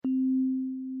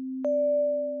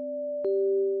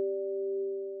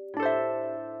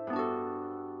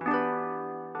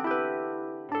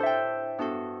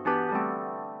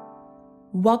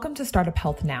Welcome to Startup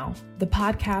Health Now, the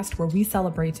podcast where we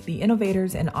celebrate the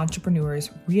innovators and entrepreneurs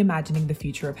reimagining the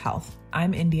future of health.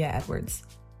 I'm India Edwards.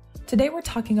 Today we're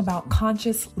talking about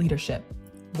conscious leadership.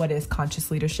 What is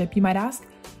conscious leadership, you might ask?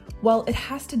 Well, it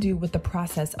has to do with the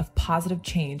process of positive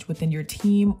change within your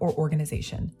team or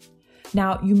organization.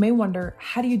 Now, you may wonder,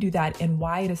 how do you do that and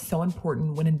why it is so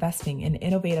important when investing in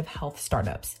innovative health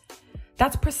startups?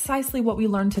 That's precisely what we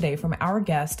learned today from our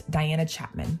guest, Diana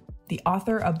Chapman, the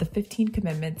author of The 15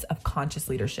 Commitments of Conscious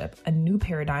Leadership, a new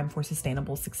paradigm for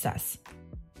sustainable success.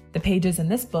 The pages in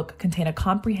this book contain a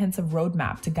comprehensive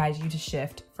roadmap to guide you to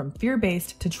shift from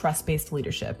fear-based to trust-based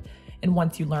leadership. And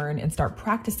once you learn and start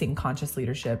practicing conscious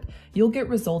leadership, you'll get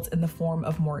results in the form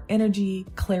of more energy,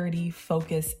 clarity,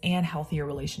 focus, and healthier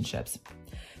relationships.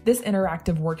 This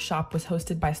interactive workshop was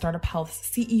hosted by Startup Health's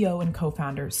CEO and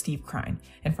co-founder, Steve Krein,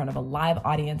 in front of a live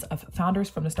audience of founders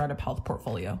from the Startup Health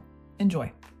portfolio. Enjoy.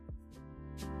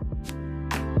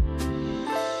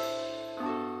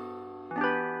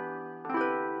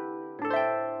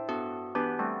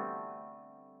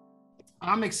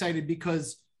 I'm excited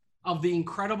because of the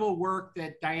incredible work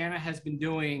that Diana has been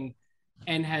doing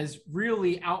and has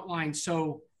really outlined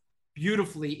so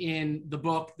beautifully in the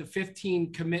book, The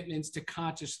 15 Commitments to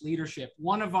Conscious Leadership.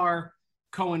 One of our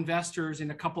co-investors in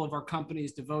a couple of our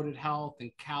companies, Devoted Health and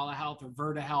Cala Health or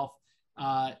Verta Health,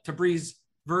 Tabriz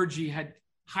Verji, had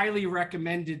highly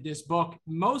recommended this book,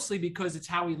 mostly because it's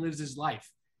how he lives his life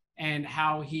and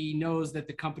how he knows that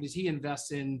the companies he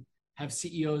invests in have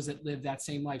CEOs that live that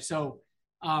same life. So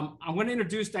I'm going to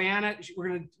introduce Diana.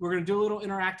 We're going to do a little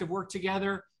interactive work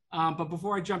together. But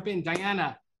before I jump in,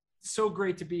 Diana, so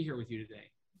great to be here with you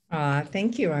today.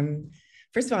 Thank you.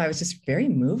 First of all, I was just very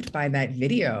moved by that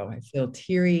video. I feel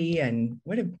teary, and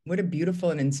what a beautiful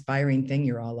and inspiring thing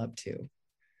you're all up to.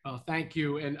 Oh, thank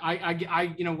you. And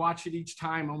I watch it each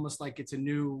time, almost like it's a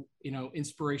new,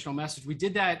 inspirational message. We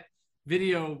did that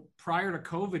video prior to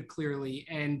COVID, clearly,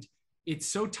 and it's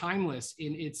so timeless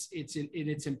in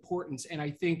its importance. And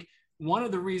I think one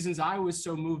of the reasons I was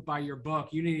so moved by your book,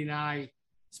 Unity and I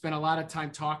spent a lot of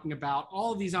time talking about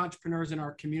all of these entrepreneurs in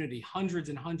our community. Hundreds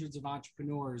and hundreds of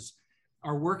entrepreneurs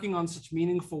are working on such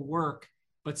meaningful work,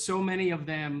 but so many of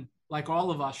them, like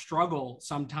all of us, struggle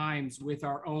sometimes with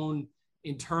our own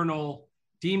internal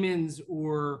demons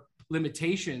or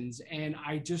limitations. And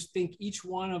I just think each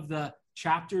one of the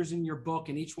chapters in your book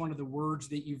and each one of the words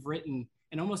that you've written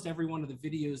and almost every one of the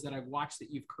videos that I've watched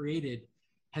that you've created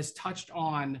has touched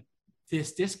on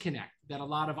this disconnect that a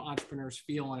lot of entrepreneurs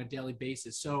feel on a daily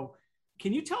basis. So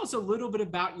can you tell us a little bit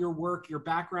about your work, your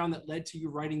background that led to you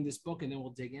writing this book, and then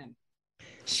we'll dig in?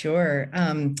 Sure.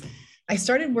 I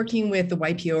started working with the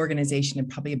YPO organization in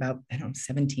probably about,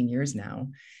 17 years now.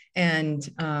 And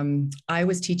I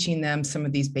was teaching them some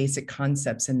of these basic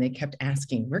concepts, and they kept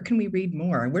asking, where can we read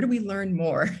more? Where do we learn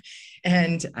more?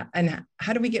 And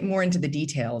how do we get more into the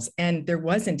details? And there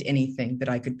wasn't anything that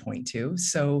I could point to.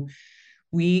 So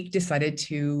we decided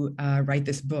to write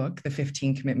this book, The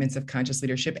 15 Commitments of Conscious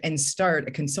Leadership, and start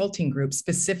a consulting group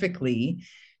specifically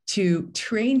to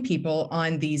train people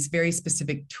on these very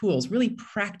specific tools, really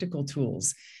practical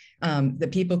tools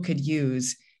that people could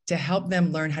use to help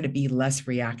them learn how to be less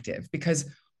reactive. Because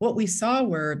what we saw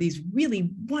were these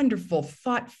really wonderful,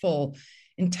 thoughtful,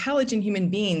 intelligent human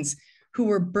beings who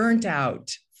were burnt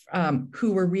out,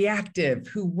 who were reactive,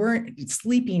 who weren't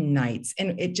sleeping nights.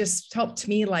 And it just felt to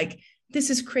me like, this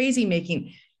is crazy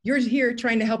making. You're here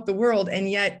trying to help the world, and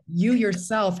yet you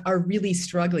yourself are really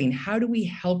struggling. How do we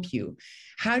help you?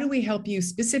 How do we help you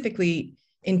specifically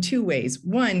in two ways?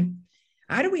 One,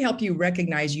 how do we help you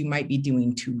recognize you might be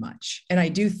doing too much? And I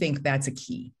do think that's a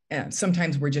key.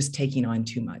 Sometimes we're just taking on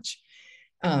too much.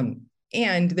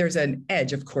 And there's an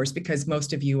edge, of course, because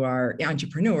most of you are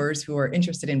entrepreneurs who are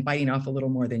interested in biting off a little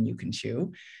more than you can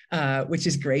chew, which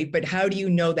is great. But how do you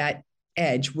know that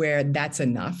edge where that's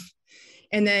enough?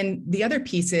 And then the other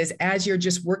piece is, as you're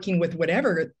just working with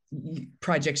whatever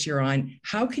projects you're on,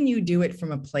 how can you do it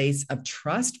from a place of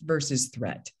trust versus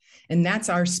threat? And that's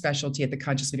our specialty at the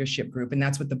Conscious Leadership Group. And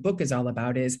that's what the book is all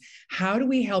about, is how do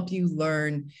we help you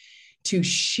learn to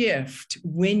shift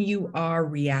when you are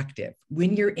reactive,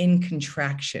 when you're in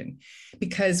contraction?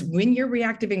 Because when you're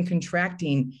reactive and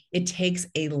contracting, it takes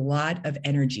a lot of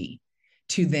energy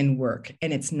to then work,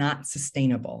 and it's not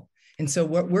sustainable. And so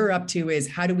what we're up to is,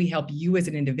 how do we help you as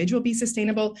an individual be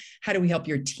sustainable? How do we help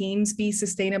your teams be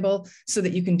sustainable so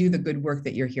that you can do the good work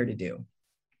that you're here to do?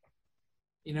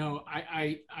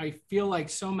 I feel like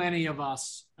so many of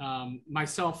us,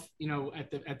 myself,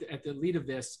 at the lead of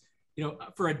this,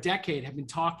 for a decade have been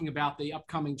talking about the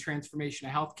upcoming transformation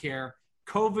of healthcare.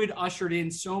 COVID ushered in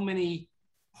so many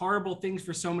horrible things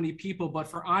for so many people, but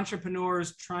for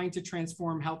entrepreneurs trying to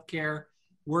transform healthcare,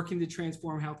 working to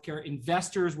transform healthcare,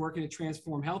 investors working to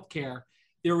transform healthcare,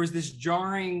 there was this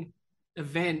jarring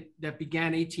event that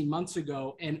began 18 months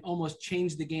ago and almost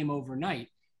changed the game overnight.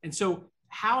 And so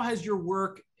how has your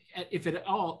work, if at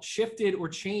all, shifted or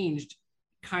changed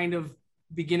kind of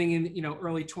beginning in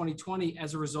early 2020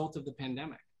 as a result of the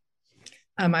pandemic?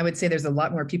 I would say there's a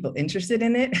lot more people interested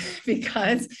in it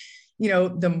because,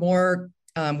 the more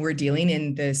we're dealing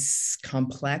in this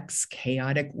complex,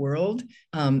 chaotic world,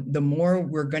 the more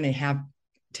we're going to have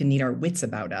to need our wits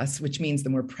about us, which means the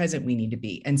more present we need to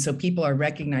be. And so people are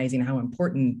recognizing how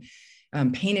important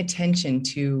paying attention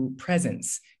to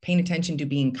presence, paying attention to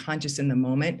being conscious in the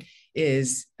moment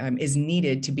is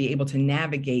needed to be able to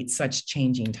navigate such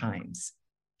changing times.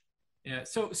 Yeah.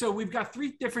 So we've got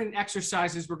 3 different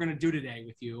exercises we're going to do today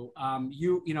with you.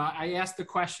 I asked the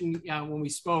question when we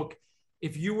spoke,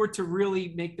 if you were to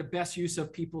really make the best use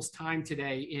of people's time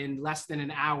today in less than an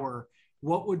hour,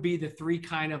 what would be the 3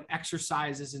 kind of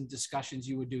exercises and discussions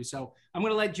you would do? So I'm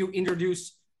going to let you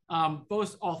introduce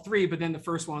all 3, but then the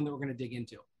first one that we're going to dig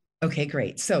into. Okay,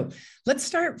 great. So let's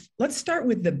start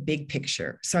with the big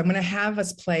picture. So I'm going to have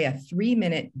us play a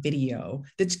 3-minute video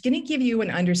that's going to give you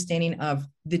an understanding of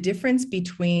the difference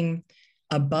between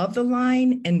above the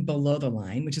line and below the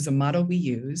line, which is a model we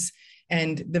use.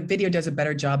 And the video does a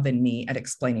better job than me at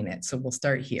explaining it. So we'll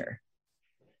start here.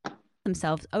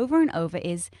 Themselves over and over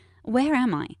is, where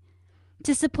am I?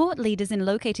 To support leaders in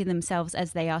locating themselves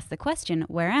as they ask the question,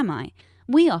 where am I?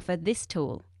 We offer this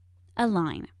tool, a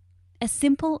line. A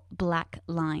simple black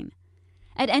line.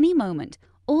 At any moment,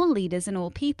 all leaders and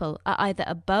all people are either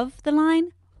above the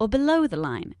line or below the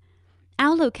line.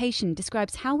 Our location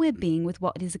describes how we're being with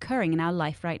what is occurring in our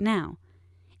life right now.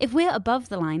 If we're above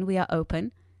the line, we are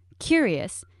open,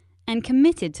 curious, and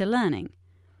committed to learning.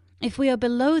 If we are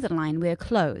below the line, we are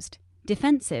closed,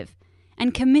 defensive,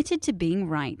 and committed to being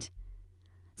right.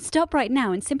 Stop right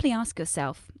now and simply ask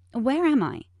yourself, where am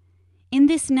I? In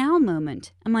this now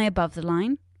moment, am I above the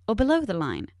line or below the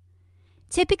line?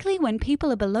 Typically, when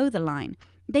people are below the line,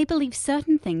 they believe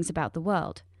certain things about the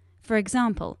world. For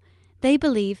example, they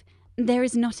believe there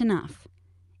is not enough.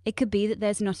 It could be that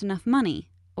there's not enough money,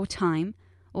 or time,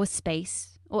 or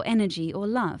space, or energy, or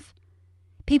love.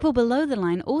 People below the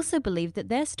line also believe that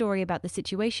their story about the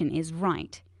situation is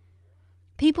right.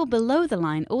 People below the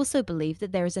line also believe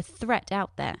that there is a threat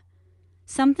out there.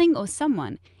 Something or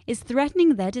someone is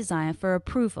threatening their desire for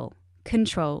approval,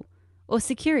 control, or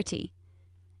security.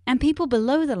 And people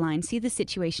below the line see the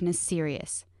situation as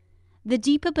serious. The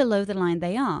deeper below the line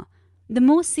they are, the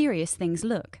more serious things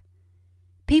look.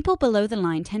 People below the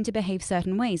line tend to behave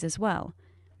certain ways as well.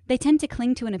 They tend to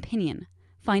cling to an opinion,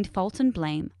 find fault and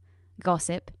blame,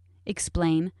 gossip,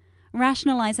 explain,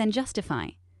 rationalize and justify,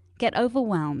 get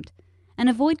overwhelmed, and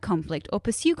avoid conflict or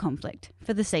pursue conflict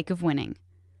for the sake of winning.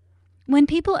 When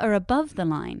people are above the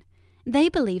line, they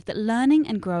believe that learning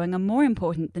and growing are more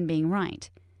important than being right.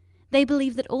 They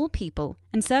believe that all people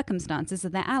and circumstances are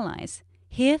their allies,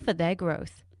 here for their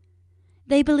growth.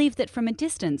 They believe that from a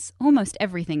distance, almost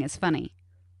everything is funny.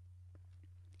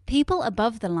 People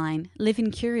above the line live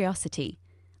in curiosity,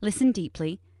 listen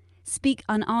deeply, speak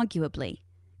unarguably,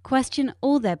 question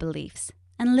all their beliefs,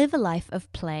 and live a life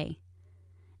of play.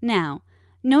 Now,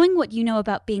 knowing what you know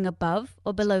about being above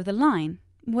or below the line,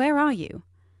 where are you?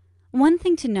 One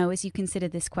thing to know as you consider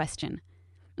this question: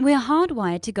 we are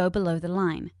hardwired to go below the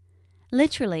line.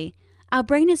 Literally, our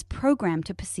brain is programmed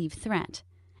to perceive threat,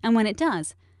 and when it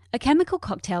does, a chemical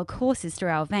cocktail courses through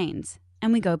our veins,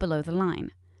 and we go below the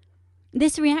line.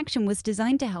 This reaction was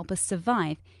designed to help us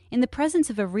survive in the presence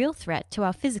of a real threat to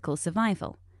our physical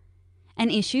survival. An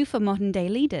issue for modern-day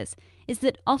leaders is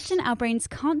that often our brains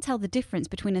can't tell the difference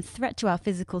between a threat to our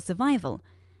physical survival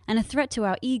and a threat to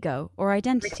our ego or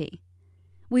identity.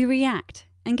 We react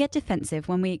and get defensive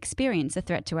when we experience a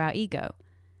threat to our ego.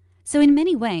 So in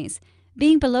many ways,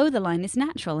 being below the line is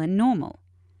natural and normal.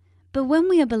 But when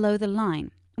we are below the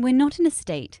line, we're not in a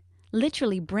state,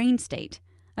 literally brain state,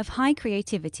 of high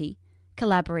creativity,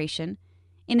 collaboration,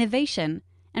 innovation,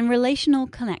 and relational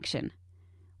connection.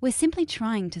 We're simply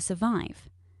trying to survive.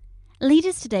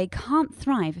 Leaders today can't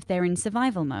thrive if they're in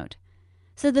survival mode.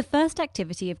 So the first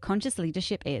activity of conscious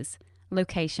leadership is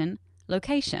location,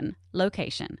 location,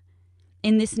 location.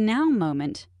 In this now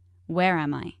moment, where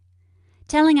am I?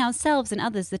 Telling ourselves and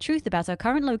others the truth about our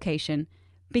current location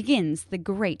begins the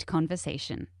great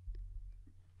conversation.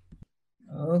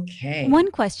 Okay.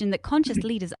 One question that conscious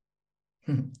leaders...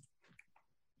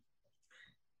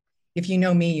 If you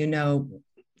know me, you know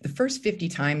the first 50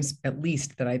 times at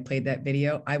least that I played that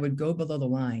video, I would go below the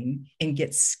line and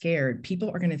get scared. People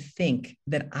are going to think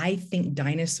that I think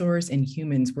dinosaurs and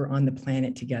humans were on the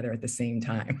planet together at the same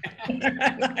time.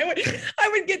 I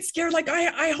would get scared. Like,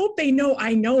 I hope they know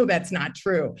I know that's not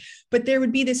true. But there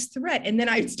would be this threat. And then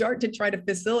I'd start to try to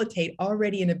facilitate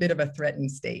already in a bit of a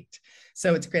threatened state.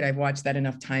 So it's great. I've watched that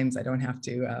enough times. I don't have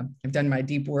to, I've done my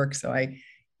deep work. So I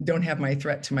don't have my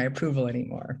threat to my approval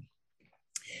anymore.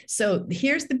 So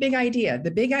here's the big idea.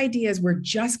 The big idea is we're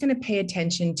just going to pay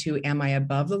attention to, am I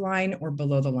above the line or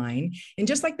below the line? And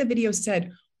just like the video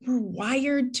said, we're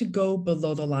wired to go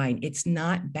below the line. It's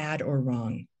not bad or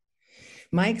wrong.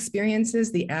 My experience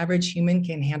is the average human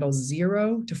can handle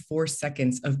 0 to 4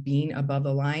 seconds of being above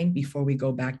the line before we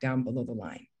go back down below the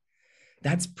line.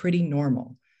 That's pretty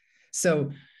normal.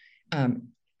 So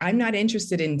I'm not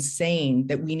interested in saying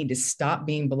that we need to stop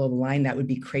being below the line. That would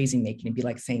be crazy making. It'd be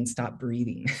like saying stop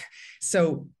breathing.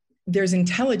 So there's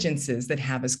intelligences that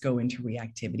have us go into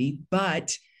reactivity,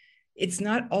 but it's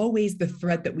not always the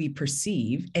threat that we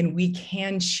perceive, and we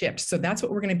can shift. So that's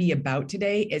what we're going to be about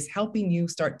today, is helping you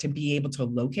start to be able to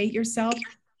locate yourself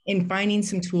and finding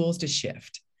some tools to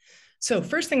shift. So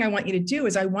first thing I want you to do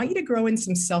is I want you to grow in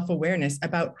some self-awareness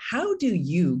about how do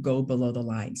you go below the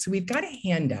line. So we've got a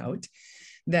handout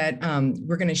that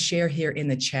we're going to share here in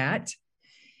the chat.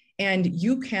 And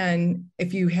you can,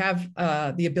 if you have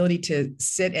the ability to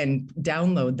sit and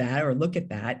download that or look at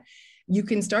that, you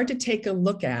can start to take a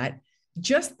look at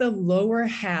just the lower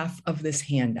half of this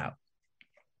handout.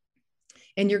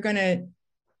 And you're going to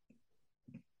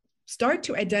start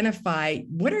to identify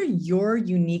what are your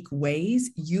unique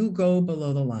ways you go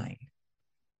below the line.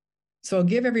 So I'll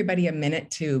give everybody a minute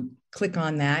to click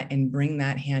on that and bring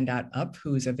that handout up,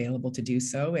 who's available to do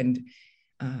so. And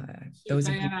those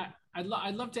Diana, I'd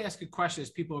love to ask a question as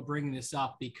people are bringing this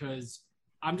up, because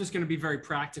I'm just going to be very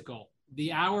practical.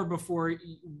 The hour before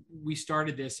we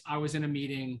started this, I was in a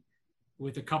meeting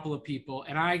with a couple of people,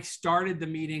 and I started the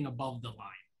meeting above the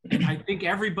line. And I think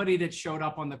everybody that showed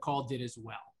up on the call did as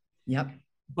well. Yep.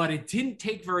 But it didn't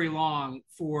take very long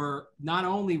for not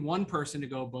only one person to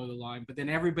go below the line, but then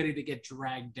everybody to get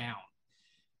dragged down.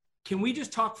 Can we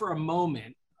just talk for a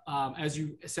moment, as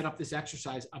you set up this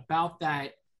exercise, about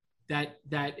that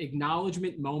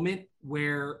acknowledgement moment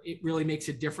where it really makes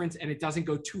a difference and it doesn't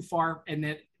go too far, and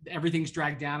that everything's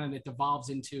dragged down and it devolves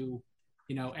into,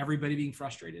 everybody being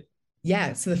frustrated?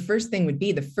 Yeah. So the first thing would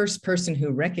be the first person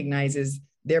who recognizes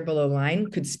they're below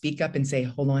line could speak up and say,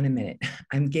 hold on a minute,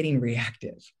 I'm getting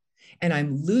reactive and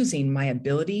I'm losing my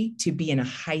ability to be in a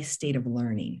high state of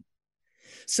learning.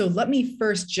 So let me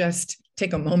first just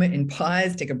take a moment and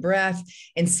pause, take a breath,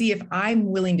 and see if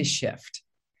I'm willing to shift.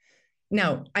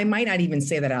 Now, I might not even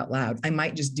say that out loud. I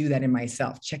might just do that in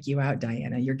myself. Check you out,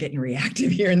 Diana. You're getting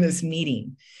reactive here in this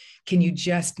meeting. Can you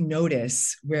just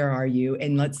notice where are you?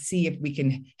 And let's see if we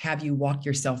can have you walk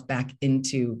yourself back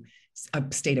into a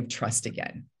state of trust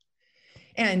again.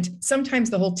 And sometimes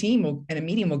the whole team will, in a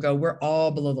meeting will go, we're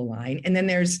all below the line. And then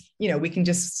there's, we can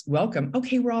just welcome,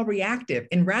 okay, we're all reactive.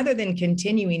 And rather than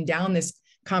continuing down this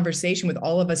conversation with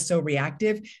all of us so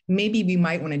reactive, maybe we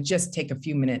might want to just take a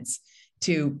few minutes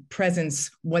to presence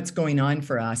what's going on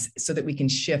for us so that we can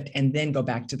shift and then go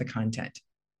back to the content.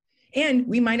 And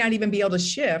we might not even be able to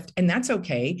shift, and that's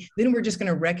okay. Then we're just going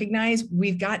to recognize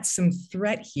we've got some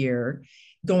threat here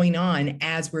going on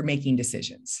as we're making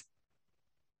decisions.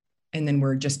 And then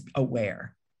we're just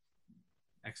aware.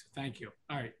 Excellent. Thank you.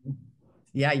 All right.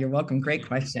 Yeah, you're welcome. Great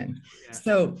question. Yeah.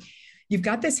 So you've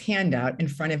got this handout in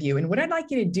front of you. And what I'd like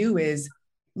you to do is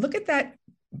look at that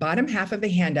bottom half of the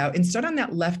handout and start on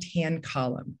that left-hand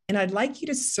column. And I'd like you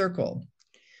to circle.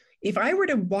 If I were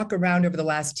to walk around over the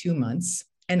last 2 months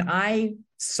and I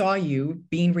saw you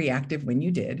being reactive when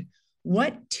you did,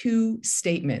 what 2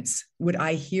 statements would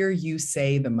I hear you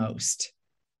say the most?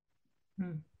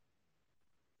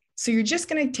 So you're just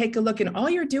going to take a look, and all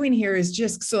you're doing here is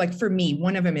just, so like for me,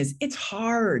 one of them is, it's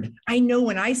hard. I know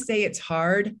when I say it's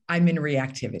hard, I'm in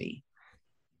reactivity.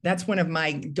 That's one of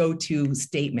my go-to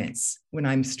statements when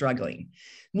I'm struggling.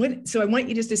 So I want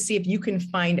you just to see if you can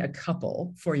find a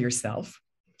couple for yourself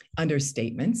under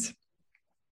statements.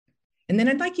 And then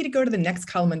I'd like you to go to the next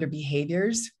column under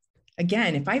behaviors.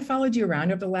 Again, if I followed you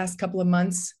around over the last couple of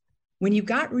months, when you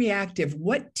got reactive,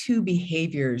 what 2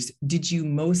 behaviors did you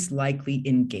most likely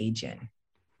engage in?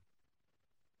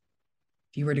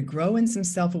 If you were to grow in some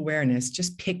self-awareness,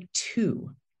 just pick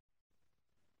 2.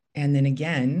 And then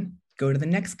again, go to the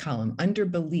next column under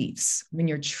beliefs. When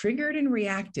you're triggered and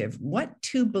reactive, what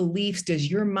 2 beliefs does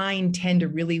your mind tend to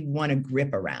really want to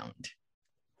grip around?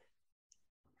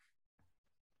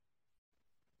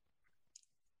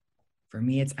 For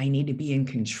me, it's I need to be in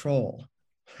control,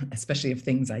 especially of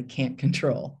things I can't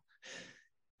control.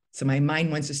 So my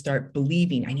mind wants to start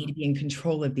believing I need to be in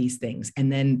control of these things.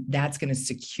 And then that's going to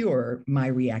secure my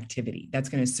reactivity. That's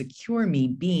going to secure me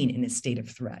being in a state of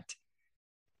threat.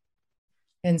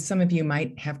 And some of you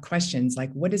might have questions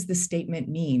like, what does this statement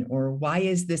mean? Or why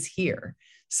is this here?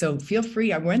 So feel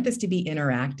free. I want this to be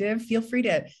interactive. Feel free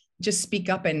to just speak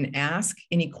up and ask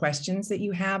any questions that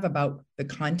you have about the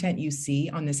content you see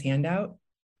on this handout.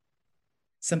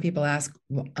 Some people ask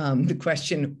the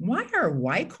question, why are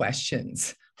why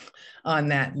questions on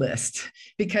that list?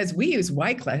 Because we use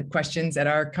why questions at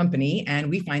our company and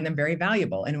we find them very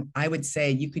valuable. And I would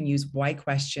say you can use why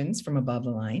questions from above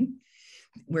the line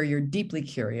where you're deeply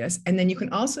curious. And then you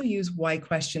can also use why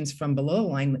questions from below the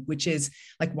line, which is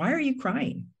like, why are you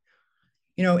crying?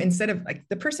 You know, instead of like,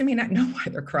 the person may not know why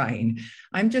they're crying.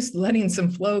 I'm just letting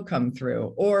some flow come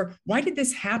through. Or why did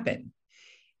this happen?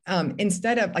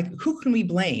 Instead of like, who can we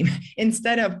blame?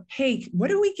 Instead of, hey, what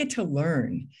do we get to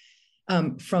learn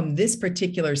from this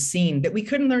particular scene that we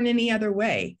couldn't learn any other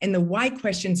way? And the why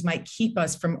questions might keep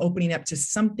us from opening up to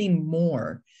something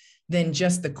more than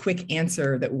just the quick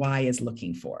answer that why is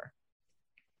looking for.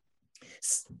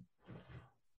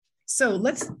 So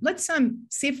let's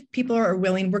see if people are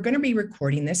willing. We're going to be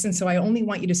recording this. And so I only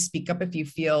want you to speak up if you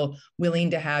feel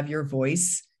willing to have your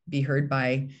voice be heard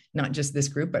by not just this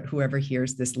group, but whoever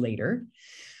hears this later.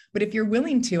 But if you're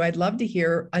willing to, I'd love to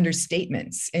hear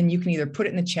understatements. And you can either put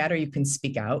it in the chat or you can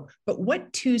speak out. But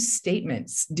what 2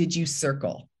 statements did you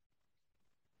circle?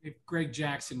 If Greg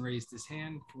Jackson raised his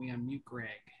hand, can we unmute Greg?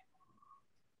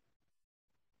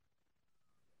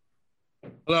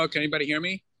 Hello, can anybody hear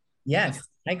me? Yes.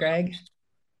 Hi, Greg.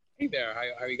 Hey there.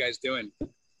 How are you guys doing?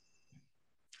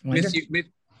 Wonderful. Miss you.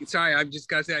 Sorry, I've just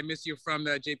got to say I miss you from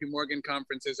the JP Morgan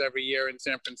conferences every year in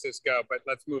San Francisco. But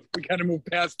let's move. We got to move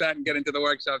past that and get into the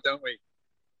workshop, don't we?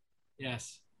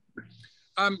 Yes.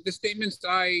 The statements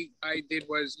I did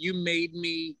was, you made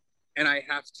me and I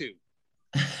have to.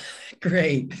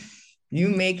 Great. You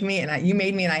made me and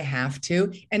I have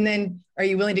to. And then are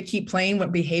you willing to keep playing?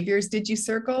 What behaviors did you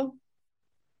circle?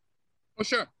 Oh,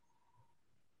 sure.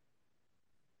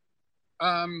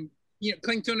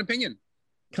 Cling to an opinion.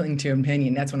 Cling to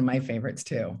opinion. That's one of my favorites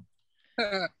too.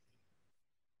 And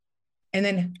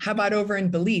then how about over in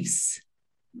beliefs?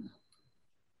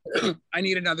 I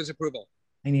need another's approval.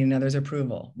 I need another's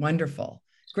approval. Wonderful.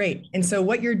 Great. And so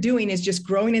what you're doing is just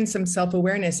growing in some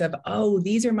self-awareness of, oh,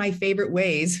 these are my favorite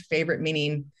ways, favorite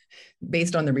meaning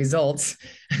based on the results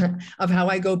of how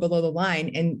I go below the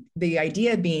line. And the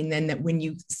idea being then that when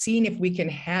you seeing if we can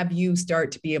have you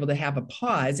start to be able to have a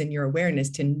pause in your awareness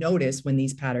to notice when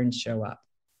these patterns show up.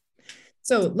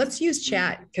 So let's use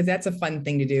chat because that's a fun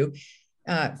thing to do.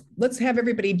 Let's have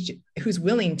everybody who's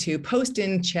willing to post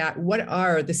in chat, what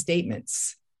are the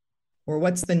statements? Or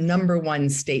what's the number 1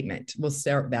 statement? We'll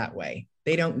start that way.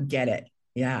 They don't get it.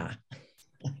 Yeah.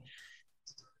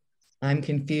 I'm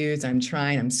confused. I'm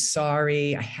trying. I'm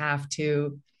sorry. I have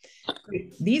to.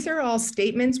 These are all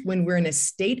statements when we're in a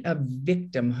state of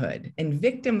victimhood. And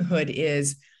victimhood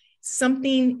is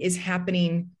something is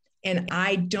happening and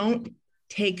I don't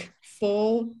take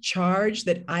full charge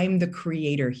that I'm the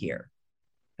creator here.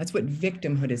 That's what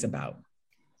victimhood is about.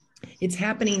 It's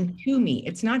happening to me.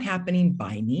 It's not happening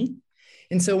by me.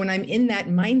 And so when I'm in that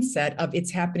mindset of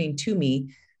it's happening to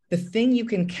me, the thing you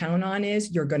can count on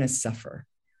is you're going to suffer.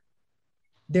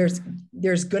 There's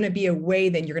going to be a way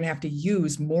that you're going to have to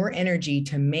use more energy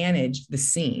to manage the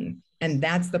scene. And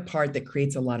that's the part that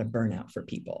creates a lot of burnout for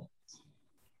people.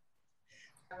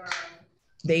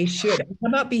 They should. How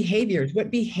about behaviors?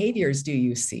 What behaviors do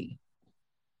you see?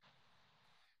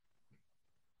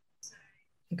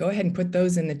 Go ahead and put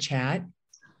those in the chat.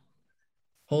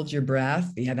 Hold your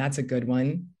breath. Yeah, that's a good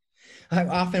one. I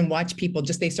often watch people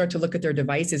they start to look at their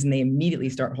devices and they immediately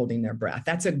start holding their breath.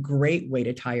 That's a great way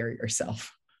to tire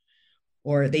yourself.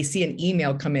 Or they see an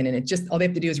email come in and all they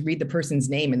have to do is read the person's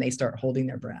name and they start holding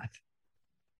their breath.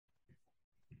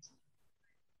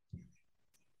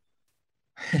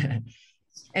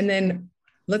 And then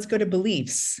let's go to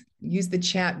beliefs. Use the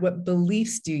chat. What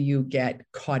beliefs do you get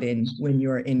caught in when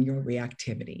you're in your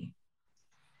reactivity?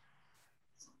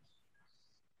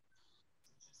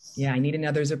 Yeah, I need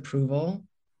another's approval.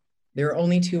 There are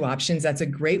only 2 options. That's a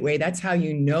great way. That's how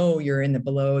you know you're in the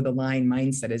below the line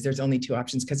mindset is there's only 2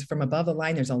 options because from above the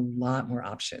line, there's a lot more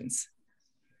options.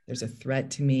 There's a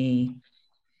threat to me.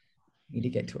 I need to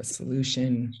get to a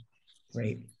solution.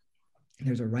 Great.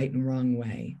 There's a right and wrong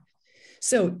way.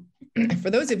 So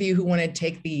for those of you who want to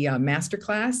take the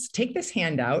masterclass, take this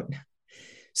handout,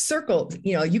 Circle,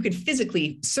 you could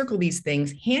physically circle these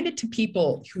things, hand it to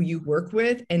people who you work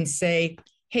with and say,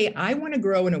 hey, I want to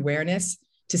grow in awareness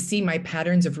to see my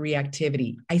patterns of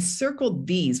reactivity. I circled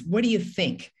these. What do you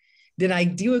think? Did I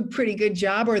do a pretty good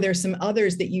job? Or are there some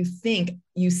others that you think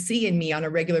you see in me on a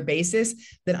regular basis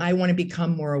that I want to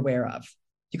become more aware of?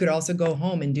 You could also go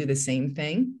home and do the same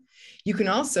thing. You can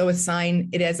also assign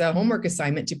it as a homework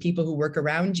assignment to people who work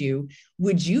around you.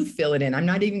 Would you fill it in? I'm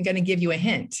not even going to give you a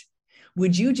hint.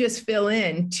 Would you just fill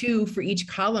in 2 for each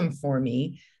column for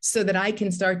me so that I can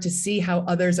start to see how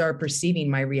others are perceiving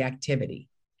my reactivity?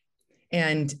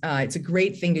 And it's a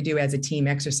great thing to do as a team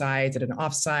exercise at an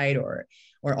offsite or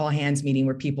all hands meeting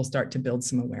where people start to build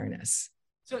some awareness.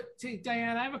 So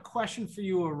Diane, I have a question for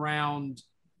you around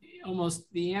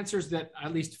almost the answers that,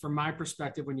 at least from my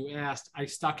perspective, when you asked, I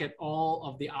stuck at all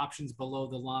of the options below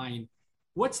the line.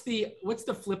 What's the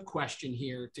flip question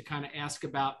here to kind of ask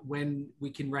about when we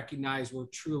can recognize we're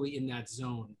truly in that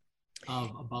zone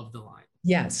of above the line?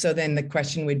 Yeah. So then the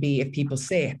question would be, if people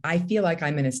say, I feel like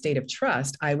I'm in a state of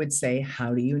trust, I would say,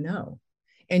 how do you know?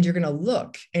 And you're going to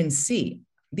look and see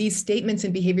these statements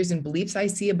and behaviors and beliefs I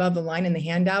see above the line in the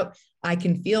handout. I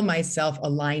can feel myself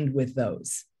aligned with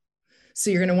those. So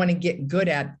you're going to want to get good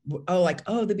at,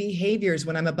 the behaviors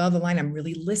when I'm above the line, I'm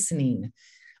really listening.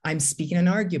 I'm speaking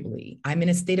unarguably. I'm in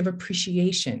a state of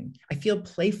appreciation. I feel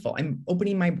playful. I'm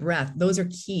opening my breath. Those are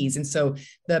keys. And so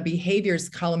the behaviors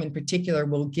column in particular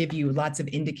will give you lots of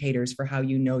indicators for how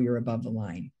you know you're above the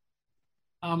line.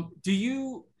 Do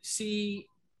you see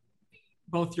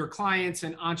both your clients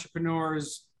and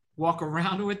entrepreneurs walk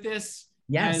around with this?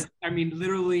 Yes.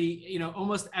 Literally,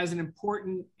 almost as an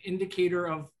important indicator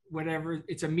of whatever,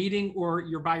 it's a meeting or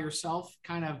you're by yourself,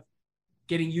 kind of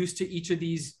getting used to each of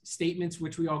these statements,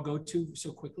 which we all go to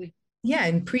so quickly? Yeah.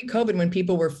 And pre-COVID, when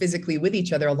people were physically with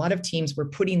each other, a lot of teams were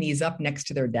putting these up next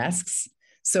to their desks.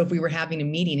 So if we were having a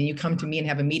meeting and you come to me and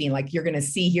have a meeting, like you're going to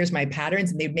see, here's my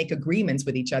patterns, and they'd make agreements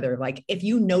with each other. Like, if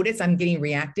you notice I'm getting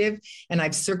reactive and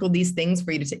I've circled these things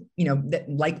for you to, that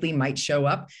likely might show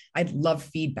up, I'd love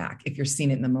feedback if you're seeing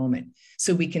it in the moment.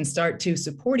 So we can start to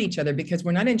support each other, because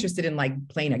we're not interested in like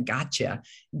playing a gotcha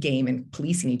game and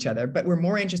policing each other, but we're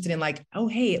more interested in like, oh,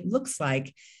 hey, it looks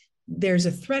like there's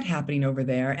a threat happening over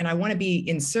there. And I want to be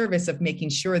in service of making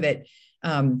sure that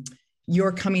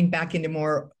you're coming back into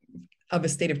more of a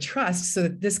state of trust so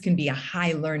that this can be a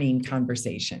high learning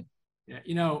conversation. Yeah,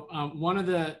 one of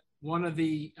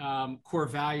the core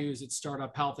values at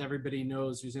Startup Health, everybody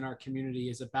knows who's in our community,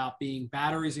 is about being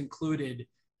batteries included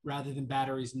rather than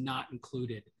batteries not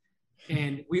included.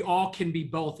 And we all can be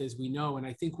both, as we know. And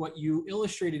I think what you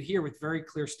illustrated here with very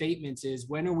clear statements is,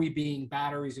 when are we being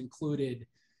batteries included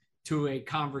to a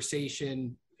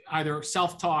conversation, either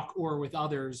self-talk or with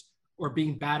others, or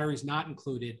being batteries not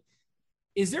included?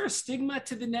 Is there a stigma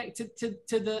to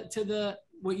the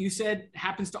what you said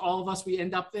happens to all of us? We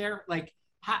end up there, like,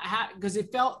 because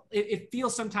it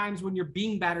feels sometimes when you're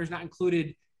being batteries not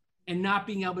included and not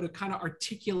being able to kind of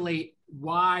articulate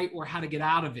why or how to get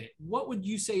out of it. What would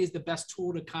you say is the best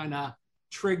tool to kind of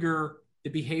trigger the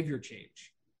behavior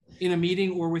change in a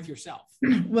meeting or with yourself?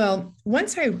 Well,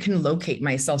 once I can locate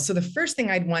myself, so the first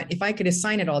thing I'd want, if I could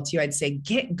assign it all to you, I'd say,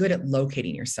 get good at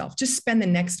locating yourself. Just spend the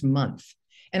next month.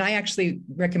 And I actually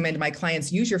recommend my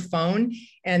clients use your phone,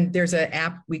 and there's an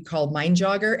app we call Mind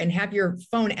Jogger, and have your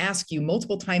phone ask you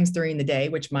multiple times during the day,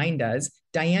 which mine does,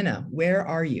 Diana, where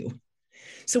are you?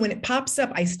 So when it pops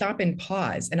up, I stop and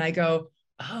pause and I go,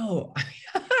 oh,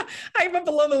 I'm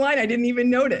below the line. I didn't even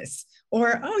notice.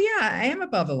 Or, oh yeah, I am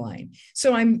above the line.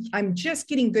 So I'm just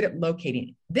getting good at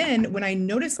locating. Then when I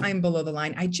notice I'm below the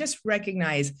line, I just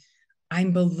recognize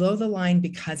I'm below the line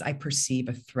because I perceive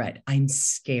a threat. I'm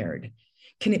scared.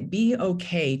 Can it be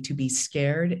okay to be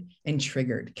scared and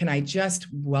triggered? Can I just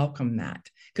welcome that?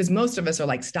 Because most of us are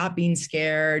like, stop being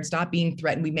scared, stop being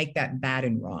threatened. We make that bad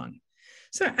and wrong.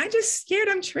 So I'm just scared,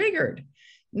 I'm triggered.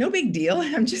 No big deal.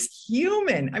 I'm just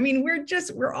human. I mean,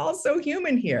 we're all so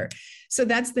human here. So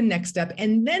that's the next step.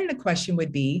 And then the question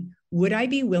would be, would I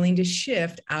be willing to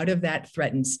shift out of that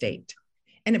threatened state?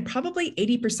 And probably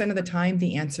 80% of the time,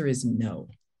 the answer is no.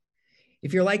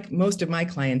 If you're like most of my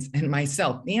clients and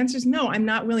myself, the answer is no, I'm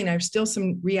not willing. I have still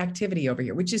some reactivity over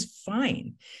here, which is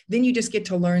fine. Then you just get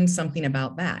to learn something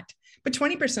about that. But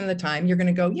 20% of the time, you're going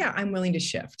to go, yeah, I'm willing to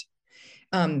shift.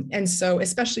 And so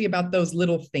especially about those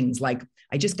little things, like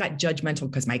I just got judgmental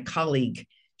because my colleague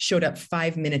showed up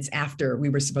 5 minutes after we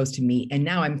were supposed to meet. And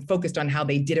now I'm focused on how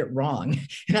they did it wrong.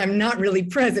 And I'm not really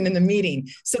present in the meeting.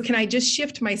 So can I just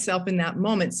shift myself in that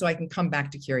moment so I can come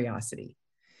back to curiosity?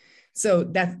 So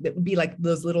that would be like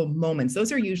those little moments.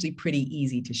 Those are usually pretty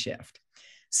easy to shift.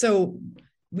 So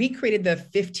we created the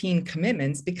 15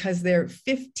 commitments because they're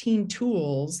 15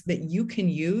 tools that you can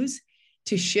use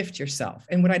to shift yourself.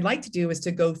 And what I'd like to do is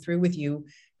to go through with you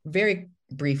very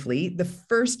briefly the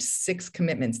first 6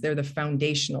 commitments. They're the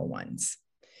foundational ones,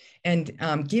 and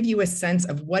give you a sense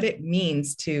of what it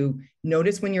means to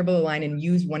notice when you're below the line and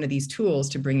use one of these tools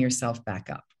to bring yourself back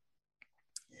up.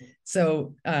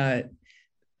 So thank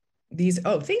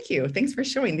you. Thanks for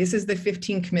showing. This is the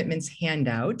 15 commitments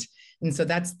handout. And so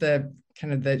that's the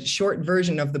kind of the short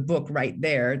version of the book right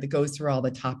there that goes through all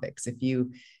the topics if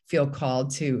you feel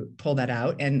called to pull that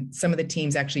out. And some of the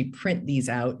teams actually print these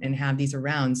out and have these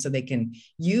around so they can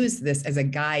use this as a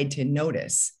guide to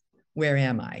notice, where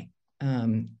am I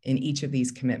in each of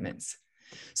these commitments.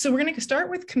 So we're going to start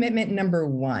with commitment number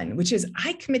 1, which is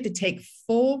I commit to take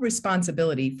full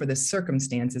responsibility for the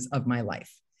circumstances of my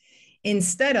life,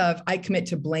 instead of I commit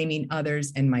to blaming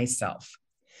others and myself.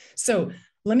 So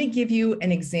let me give you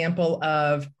an example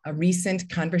of a recent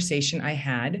conversation I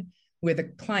had with a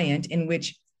client in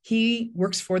which he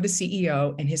works for the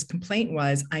CEO, and his complaint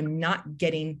was, I'm not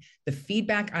getting the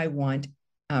feedback I want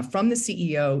from the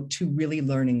CEO to really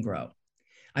learn and grow.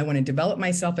 I want to develop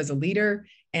myself as a leader.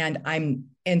 And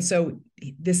so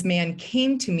this man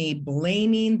came to me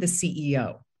blaming the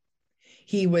CEO.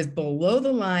 He was below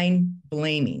the line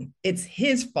blaming. It's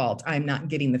his fault I'm not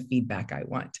getting the feedback I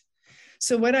want.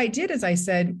 So what I did is I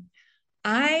said,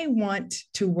 I want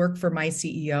to work for my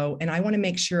CEO, and I want to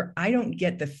make sure I don't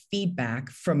get the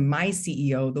feedback from my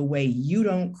CEO the way you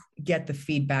don't get the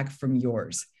feedback from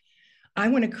yours. I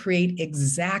want to create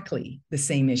exactly the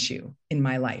same issue in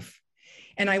my life,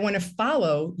 and I want to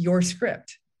follow your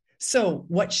script. So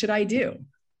what should I do?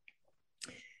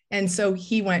 And so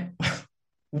he went,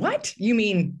 what? You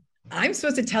mean I'm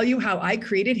supposed to tell you how I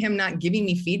created him not giving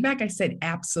me feedback? I said,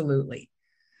 absolutely.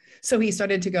 So he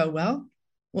started to go, well,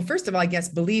 first of all, I guess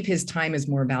believe his time is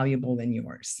more valuable than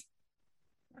yours.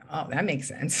 Oh, that makes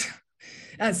sense.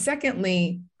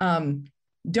 Secondly,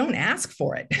 don't ask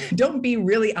for it. Don't be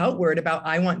really outward about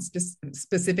I want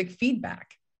specific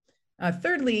feedback.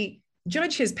 Thirdly,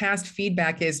 judge his past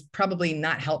feedback is probably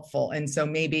not helpful. And so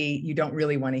maybe you don't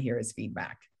really want to hear his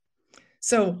feedback.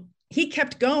 So he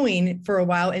kept going for a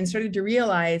while and started to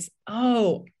realize,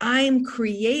 oh, I'm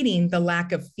creating the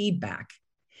lack of feedback.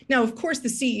 Now, of course, the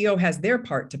CEO has their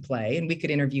part to play, and we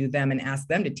could interview them and ask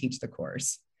them to teach the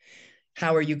course.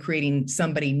 How are you creating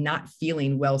somebody not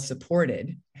feeling well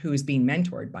supported who's being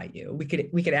mentored by you?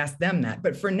 We could ask them that.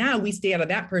 But for now, we stay out of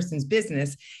that person's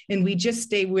business, and we just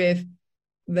stay with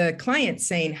the client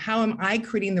saying, how am I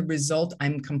creating the result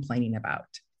I'm complaining about?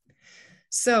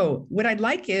 So what I'd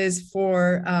like is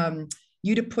for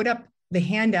you to put up the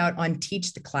handout on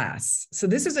Teach the Class. So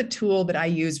this is a tool that I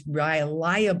use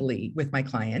reliably with my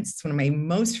clients. It's one of my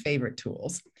most favorite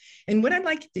tools. And what I'd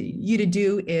like you to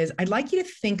do is I'd like you to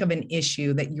think of an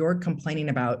issue that you're complaining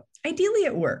about, ideally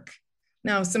at work.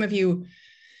 Now, some of you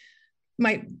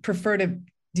might prefer to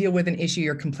deal with an issue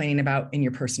you're complaining about in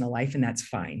your personal life, and that's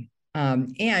fine.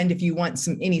 And if you want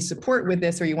any support with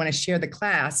this, or you want to share the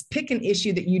class, pick an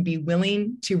issue that you'd be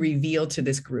willing to reveal to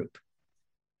this group.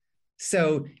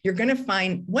 So you're going to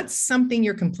find what's something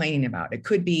you're complaining about. It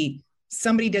could be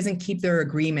somebody doesn't keep their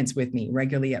agreements with me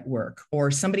regularly at work, or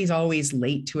somebody's always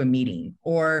late to a meeting,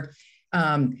 or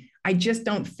I just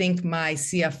don't think my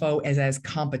CFO is as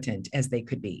competent as they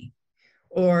could be,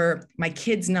 or my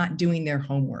kid's not doing their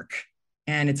homework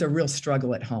and it's a real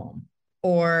struggle at home,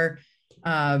 or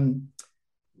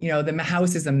the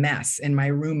house is a mess and my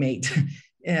roommate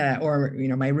or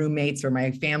my roommates or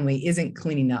my family isn't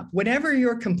cleaning up. Whatever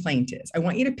your complaint is, I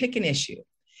want you to pick an issue.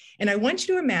 And I want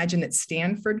you to imagine that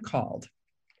Stanford called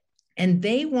and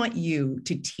they want you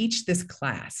to teach this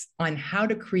class on how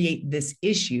to create this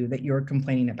issue that you're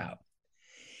complaining about.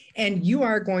 And you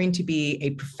are going to be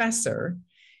a professor,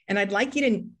 and I'd like you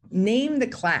to name the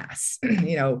class,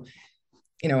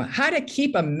 how to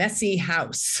keep a messy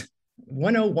house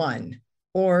 101,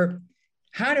 or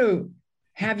how to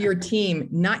have your team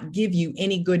not give you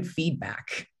any good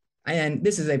feedback. And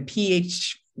this is a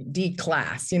PhD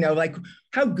class,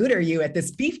 how good are you at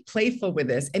this? Be playful with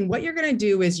this. And what you're going to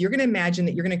do is you're going to imagine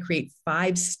that you're going to create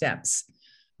 5 steps.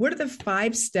 What are the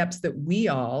 5 steps that we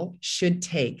all should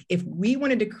take if we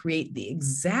wanted to create the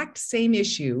exact same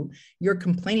issue you're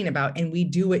complaining about, and we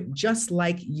do it just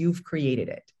like you've created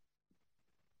it?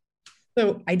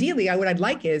 So ideally, what I'd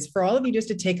like is for all of you just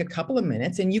to take a couple of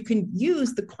minutes, and you can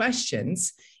use the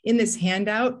questions in this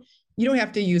handout. You don't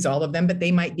have to use all of them, but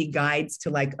they might be guides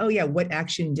to what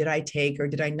action did I take or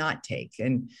did I not take?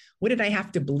 And what did I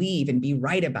have to believe and be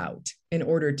right about in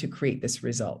order to create this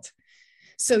result?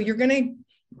 So you're going to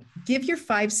give your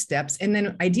 5 steps. And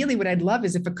then ideally what I'd love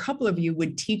is if a couple of you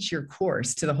would teach your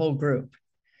course to the whole group.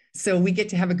 So we get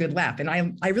to have a good laugh. And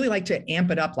I really like to amp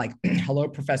it up like, hello,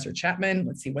 Professor Chapman.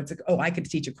 Let's see, I could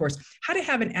teach a course, how to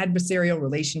have an adversarial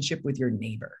relationship with your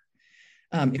neighbor.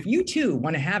 If you too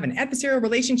want to have an adversarial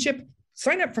relationship,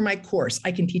 sign up for my course.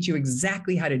 I can teach you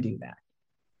exactly how to do that.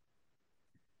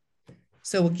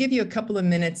 So we'll give you a couple of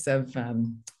minutes of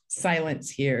silence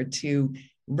here to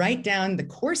write down the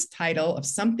course title of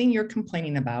something you're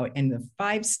complaining about and the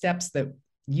 5 steps that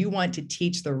you want to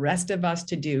teach the rest of us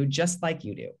to do just like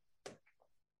you do.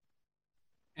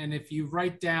 And if you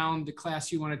write down the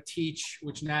class you want to teach,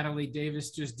 which Natalie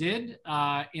Davis just did,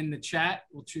 in the chat,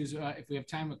 we'll choose, if we have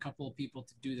time, a couple of people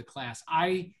to do the class.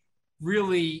 I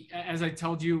really, as I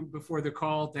told you before the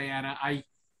call, Diana, I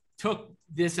took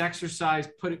this exercise,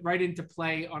 put it right into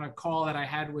play on a call that I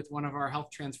had with one of our health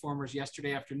transformers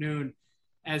yesterday afternoon,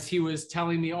 as he was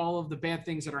telling me all of the bad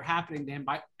things that are happening to him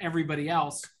by everybody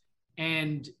else,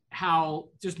 and how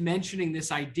just mentioning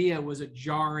this idea was a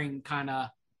jarring kind of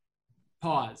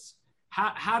pause.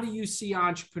 How do you see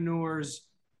entrepreneurs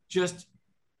just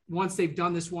once they've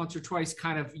done this once or twice,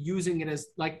 kind of using it as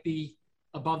like the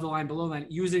above the line, below the line,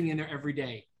 using it in their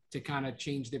everyday to kind of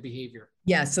change their behavior?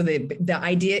 Yeah. So the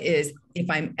idea is if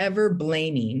I'm ever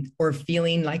blaming or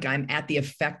feeling like I'm at the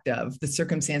effect of the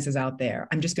circumstances out there,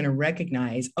 I'm just going to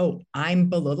recognize, oh, I'm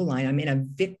below the line. I'm in a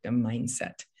victim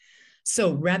mindset.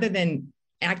 So rather than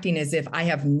acting as if I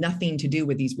have nothing to do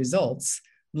with these results,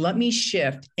 let me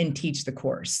shift and teach the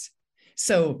course.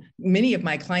 So many of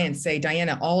my clients say,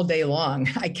 Diana, all day long,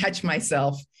 I catch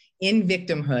myself in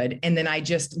victimhood. And then I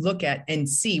just look at and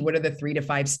see what are the 3 to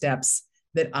 5 steps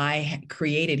that I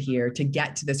created here to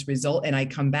get to this result. And I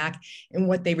come back, and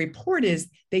what they report is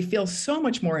they feel so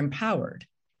much more empowered.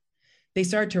 They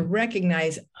start to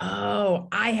recognize, oh,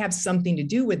 I have something to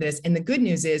do with this. And the good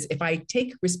news is if I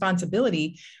take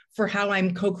responsibility for how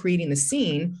I'm co-creating the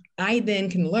scene, I then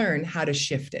can learn how to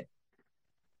shift it.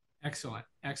 Excellent.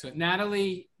 Excellent.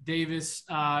 Natalie Davis,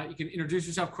 you can introduce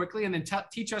yourself quickly and then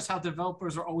teach us how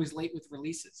developers are always late with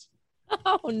releases.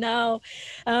 Oh, no.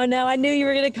 Oh, no. I knew you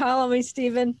were going to call on me,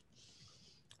 Stephen.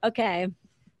 Okay.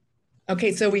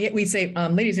 Okay, so we say,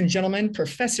 ladies and gentlemen,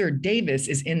 Professor Davis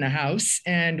is in the house,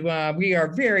 and we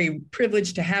are very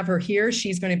privileged to have her here.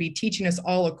 She's going to be teaching us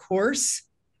all a course.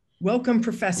 Welcome,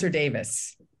 Professor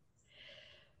Davis.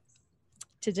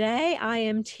 Today, I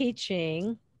am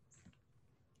teaching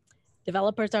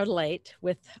developers are late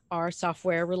with our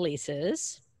software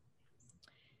releases.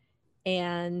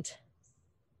 And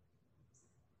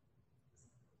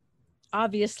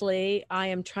obviously, I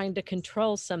am trying to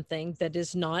control something that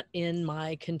is not in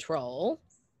my control.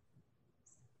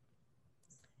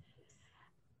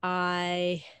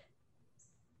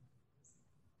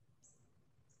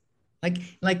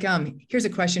 Here's a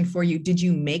question for you. Did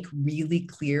you make really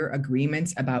clear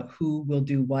agreements about who will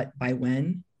do what by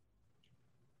when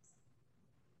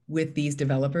with these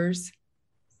developers?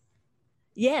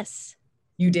 Yes.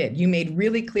 You did. You made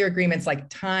really clear agreements like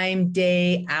time,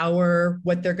 day, hour,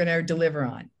 what they're going to deliver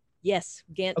on. Yes.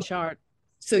 Gantt chart.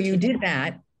 So you did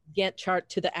that. Gantt chart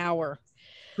to the hour.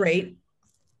 Great.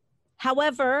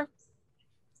 However,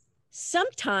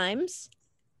 sometimes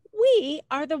we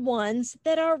are the ones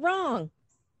that are wrong.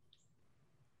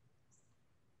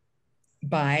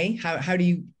 By what do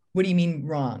you mean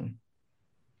wrong?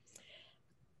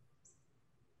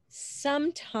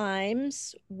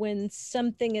 Sometimes when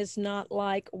something is not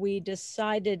like we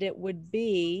decided it would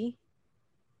be,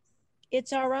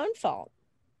 it's our own fault.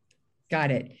 Got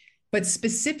it. But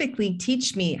specifically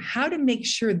teach me how to make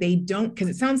sure they don't, because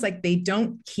it sounds like they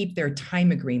don't keep their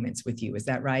time agreements with you. Is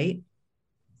that right?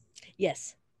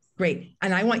 Yes. Great.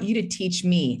 And I want you to teach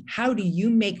me, how do you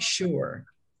make sure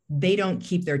they don't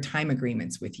keep their time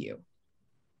agreements with you?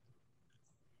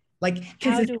 Like,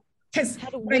 how do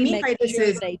what I mean by this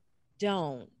is they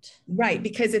don't. Right,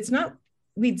 because it's not,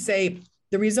 we'd say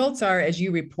the results are, as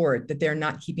you report, that they're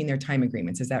not keeping their time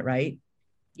agreements. Is that right?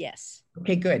 Yes.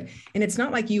 Okay, good. And it's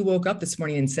not like you woke up this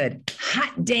morning and said,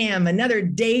 hot damn, another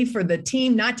day for the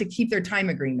team not to keep their time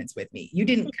agreements with me. You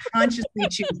didn't consciously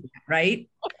choose that, right?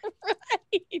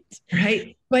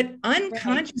 Right. But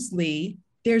unconsciously,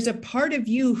 there's a part of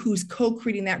you who's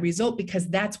co-creating that result because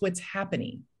that's what's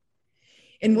happening.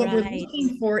 And what we're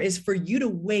looking for is for you to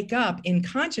wake up in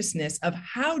consciousness of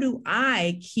how do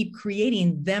I keep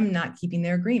creating them not keeping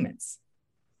their agreements?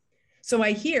 So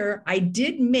I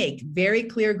did make very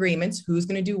clear agreements, who's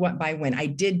going to do what by when. I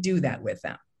did do that with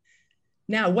them.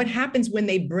 Now, what happens when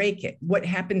they break it? What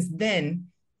happens then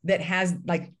that has,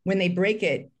 like, when they break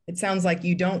it, it sounds like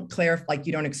you don't clarify, like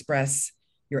you don't express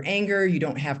your anger, you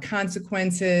don't have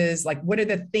consequences. Like, what are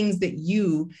the things that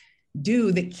you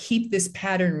do that keep this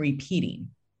pattern repeating?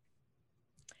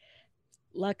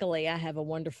 Luckily, I have a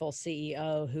wonderful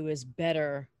CEO who is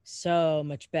better, so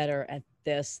much better at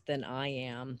this than I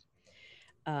am.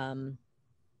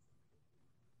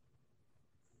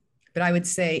 But I would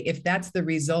say if that's the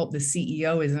result, the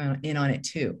CEO is in on it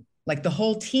too. Like the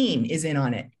whole team is in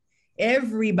on it.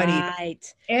 Everybody's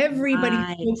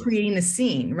co-creating the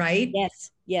scene, right?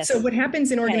 Yes. So what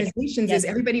happens in organizations is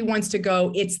everybody wants to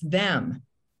go, it's them.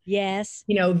 Yes.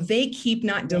 They keep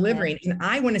not delivering. And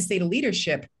I want to say to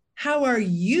leadership, how are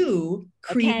you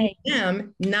creating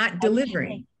them not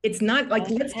delivering? It's not like,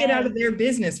 let's get out of their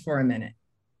business for a minute.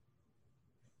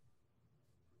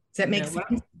 Does that make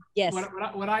sense? Yes.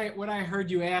 What I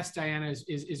heard you ask, Diana,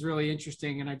 is really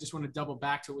interesting, and I just want to double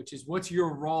back to it, which is, what's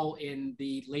your role in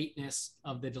the lateness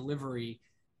of the delivery?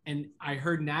 And I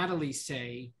heard Natalie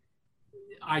say,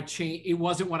 it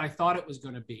wasn't what I thought it was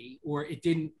going to be, or it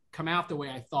didn't come out the way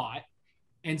I thought.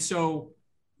 And so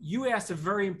you asked a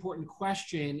very important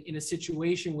question in a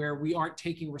situation where we aren't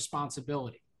taking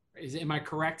responsibility. Am I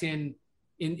correct in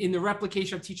the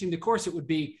replication of teaching the course? It would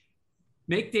be,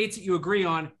 make dates that you agree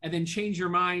on and then change your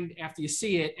mind after you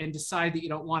see it and decide that you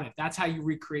don't want it. That's how you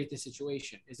recreate the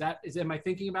situation. Am I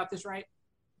thinking about this right?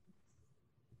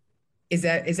 Is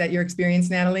that your experience,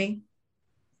 Natalie?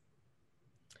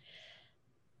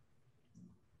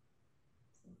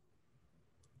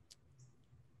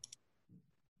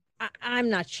 I'm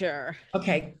not sure.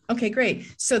 Okay,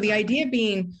 great. So the idea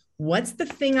being, what's the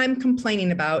thing I'm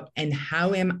complaining about and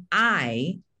how am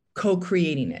I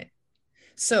co-creating it?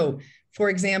 So for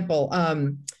example,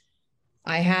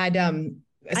 I had I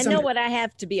know what I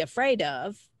have to be afraid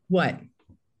of. What?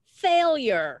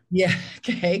 Failure. Yeah,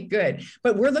 okay, good.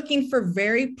 But we're looking for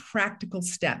very practical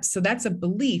steps. So that's a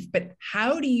belief, but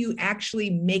how do you actually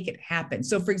make it happen?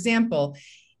 So for example,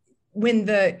 when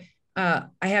I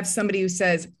have somebody who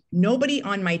says, nobody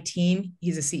on my team,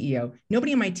 he's a CEO,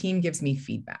 nobody on my team gives me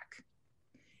feedback.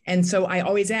 And so I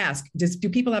always ask, do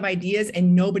people have ideas?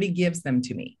 And nobody gives them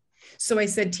to me. So I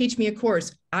said, teach me a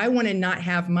course. I want to not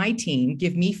have my team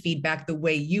give me feedback the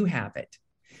way you have it.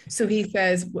 So he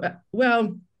says,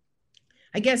 well,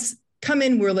 I guess come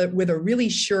in with a really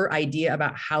sure idea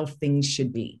about how things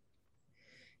should be.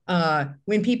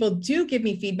 When people do give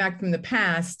me feedback from the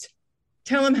past,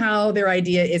 tell them how their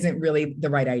idea isn't really the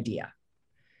right idea.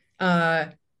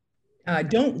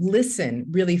 Don't listen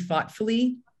really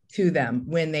thoughtfully to them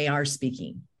when they are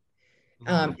speaking.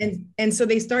 And so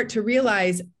they start to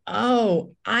realize,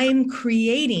 oh, I'm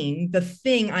creating the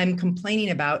thing I'm complaining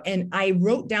about. And I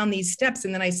wrote down these steps.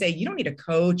 And then I say, you don't need a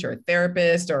coach or a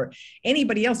therapist or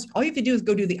anybody else. All you have to do is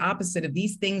go do the opposite of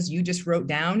these things you just wrote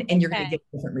down, and you're going to get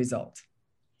a different result.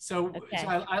 So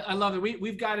I love it.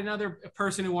 We've got another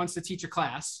person who wants to teach a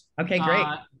class. Okay, great.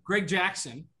 Greg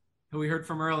Jackson, who we heard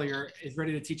from earlier, is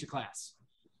ready to teach a class.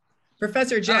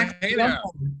 Professor Jackson. Hey there.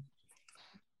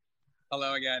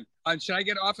 Hello again. Should I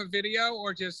get off of video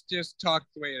or just talk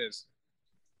the way it is?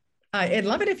 I'd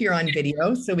love it if you're on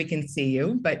video so we can see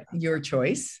you, but your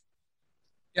choice.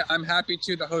 Yeah, I'm happy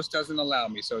to. The host doesn't allow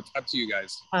me, so it's up to you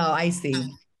guys. Oh, I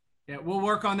see. Yeah, we'll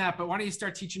work on that, but why don't you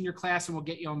start teaching your class and we'll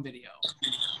get you on video.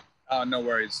 Oh, no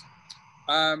worries.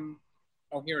 Oh,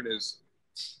 here it is.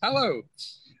 Hello.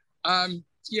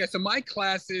 Yeah, so my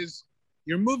class is,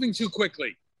 you're moving too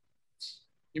quickly.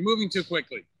 You're moving too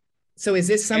quickly. So is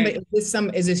this somebody,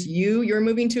 is this you're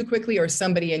moving too quickly, or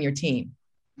somebody in your team?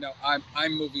 No, I'm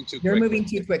moving too quickly. You're moving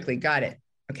too quickly. Got it.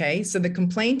 Okay. So the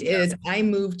complaint is, I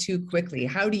move too quickly.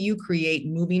 How do you create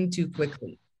moving too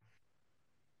quickly?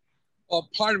 Well,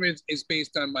 part of it is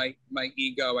based on my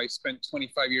ego. I spent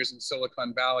 25 years in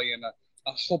Silicon Valley and a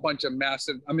whole bunch of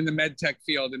I'm in the med tech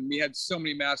field, and we had so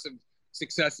many massive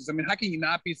successes. I mean, how can you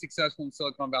not be successful in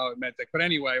Silicon Valley with med tech? But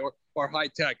anyway, or high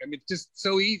tech. I mean, it's just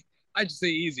so easy. I just say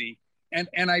easy.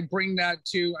 And I bring that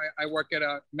to, I work at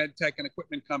med tech and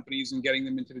equipment companies and getting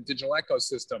them into the digital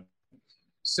ecosystem.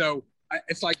 So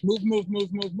it's like move.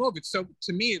 It's so,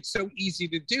 to me, it's so easy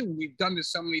to do. We've done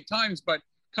this so many times, but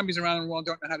companies around the world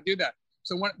don't know how to do that.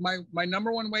 So my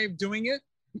number one way of doing it,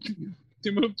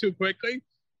 to move too quickly,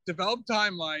 develop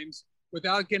timelines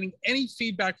without getting any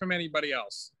feedback from anybody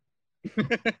else.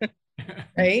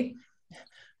 Right.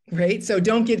 Right. So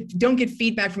don't get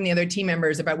feedback from the other team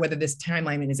members about whether this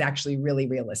timeline is actually really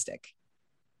realistic.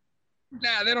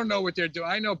 Nah, they don't know what they're doing.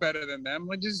 I know better than them.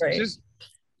 Just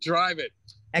drive it.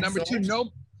 Excellent.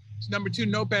 Number two,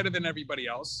 know better than everybody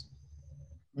else.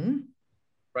 Mm.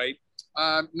 Right.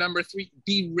 Number three,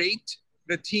 berate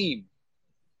the team.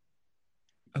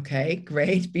 Okay,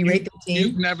 great. Berate the team.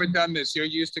 You've never done this. You're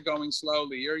used to going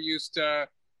slowly.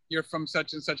 You're from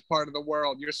such and such part of the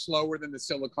world. You're slower than the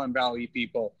Silicon Valley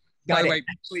people. By the way,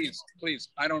 please,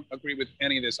 I don't agree with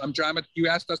any of this. You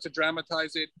asked us to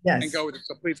dramatize it and go with it.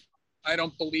 So please, I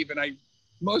don't believe it. I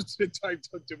most of the time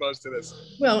don't do most of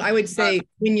this. Well, I would say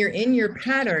when you're in your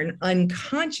pattern,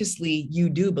 unconsciously, you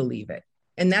do believe it.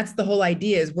 And that's the whole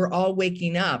idea, is we're all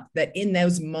waking up that in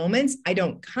those moments, I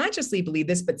don't consciously believe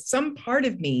this, but some part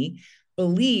of me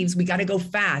believes we got to go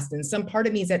fast. And some part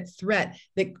of me is at threat,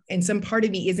 and some part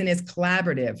of me isn't as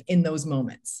collaborative in those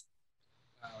moments.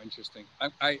 Oh, interesting.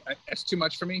 I that's too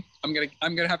much for me. I'm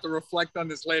gonna have to reflect on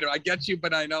this later. I get you,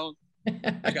 but I don't.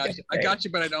 I got you. I got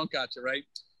you, but I don't got you. Right.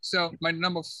 So my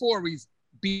number 4 is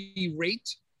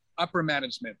berate upper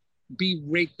management.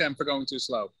 Berate them for going too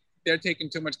slow. They're taking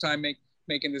too much time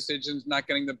making decisions, not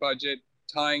getting the budget,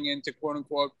 tying into quote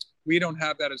unquote. We don't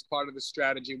have that as part of the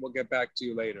strategy. We'll get back to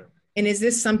you later. And is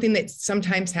this something that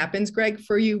sometimes happens, Greg,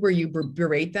 for you, where you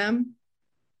berate them?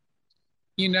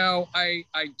 You know, I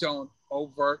don't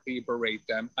overtly berate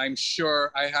them. I'm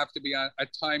sure I have to be on. At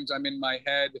times, I'm in my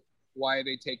head. Why are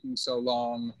they taking so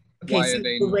long? Okay, Why so are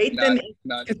they berate them?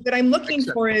 Because what I'm looking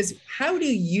for is, how do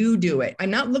you do it? I'm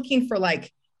not looking for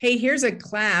like, hey, here's a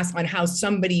class on how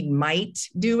somebody might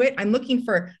do it. I'm looking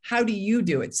for, how do you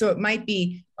do it? So it might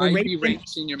be berate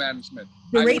senior management.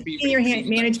 Berate senior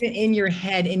management in your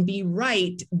head and be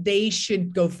right. They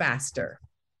should go faster.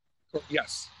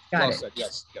 Yes. Got well it. said.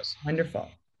 Yes. Yes. Wonderful.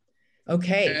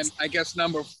 Okay. And I guess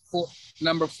number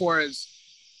four is,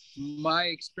 my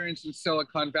experience in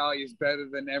Silicon Valley is better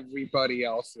than everybody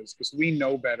else's, because we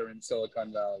know better in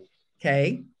Silicon Valley.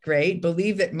 Okay, great.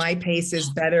 Believe that my pace is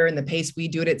better and the pace we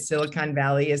do it at Silicon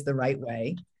Valley is the right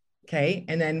way. Okay,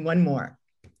 and then one more.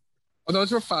 Oh,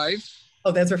 those were 5.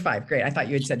 Oh, those are 5. Great. I thought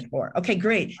you had said 4. Okay,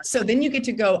 great. So then you get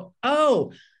to go,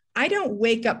 oh, I don't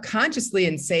wake up consciously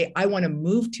and say, I want to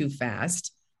move too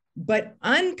fast, but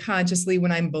unconsciously,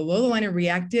 when I'm below the line of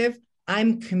reactive,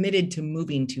 I'm committed to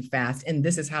moving too fast. And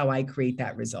this is how I create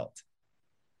that result.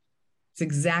 It's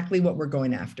exactly what we're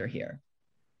going after here.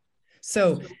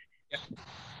 So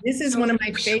this is one of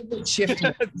my favorite shift.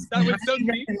 That was so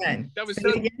deep. That was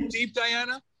so deep,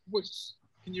 Diana.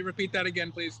 Can you repeat that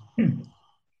again, please?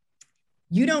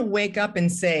 You don't wake up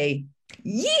and say,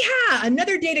 yeehaw,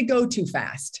 another day to go too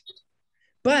fast.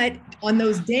 But on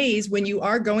those days when you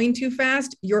are going too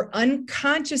fast, you're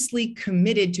unconsciously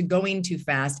committed to going too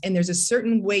fast. And there's a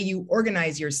certain way you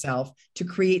organize yourself to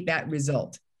create that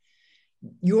result.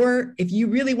 If you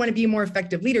really want to be a more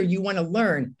effective leader, you want to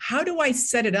learn, how do I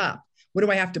set it up? What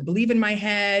do I have to believe in my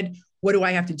head? What do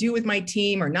I have to do with my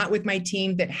team or not with my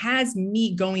team that has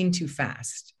me going too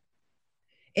fast?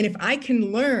 And if I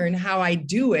can learn how I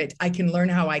do it, I can learn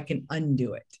how I can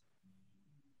undo it.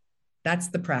 That's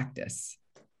the practice.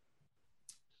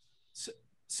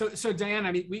 So Diana,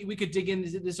 I mean, we could dig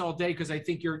into this all day, because I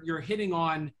think you're hitting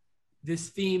on this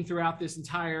theme throughout this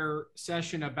entire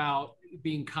session about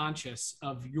being conscious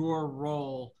of your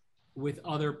role with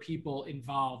other people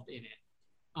involved in it.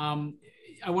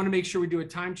 I want to make sure we do a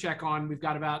time check on, we've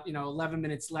got about 11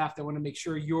 minutes left. I want to make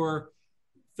sure your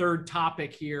third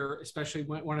topic here, especially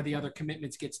when one of the other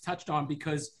commitments gets touched on,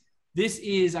 because this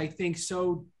is, I think,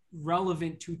 so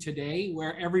relevant to today,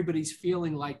 where everybody's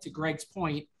feeling like, to Greg's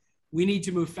point, we need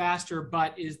to move faster,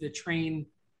 but is the train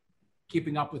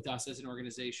keeping up with us as an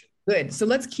organization? Good. So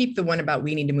let's keep the one about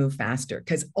we need to move faster,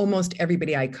 because almost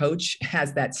everybody I coach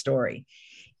has that story.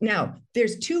 Now,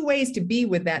 there's 2 ways to be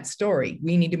with that story.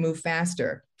 We need to move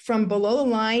faster. From below the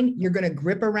line, you're going to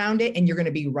grip around it and you're going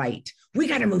to be right. We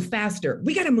got to move faster.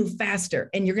 We got to move faster.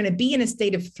 And you're going to be in a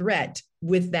state of threat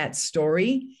with that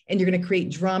story. And you're going to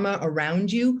create drama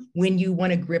around you when you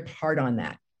want to grip hard on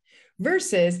that.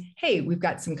 Versus, hey, we've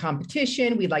got some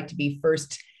competition. We'd like to be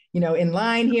first, in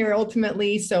line here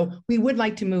ultimately. So we would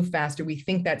like to move faster. We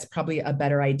think that's probably a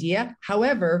better idea.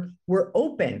 However, we're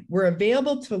open. We're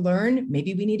available to learn.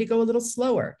 Maybe we need to go a little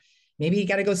slower. Maybe you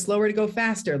got to go slower to go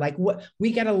faster. Like, what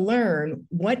we got to learn,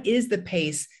 what is the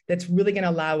pace that's really going to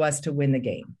allow us to win the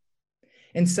game?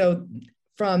 And so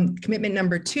from commitment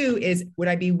number 2 is, would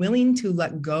I be willing to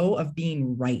let go of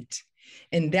being right?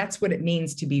 And that's what it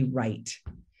means to be right,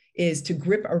 is to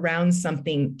grip around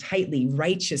something tightly,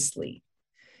 righteously,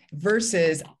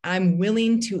 versus I'm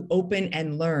willing to open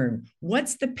and learn.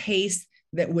 What's the pace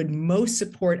that would most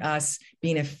support us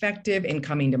being effective in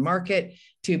coming to market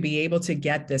to be able to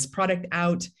get this product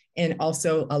out and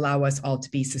also allow us all to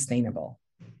be sustainable?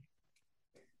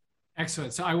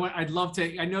 Excellent. So I'd love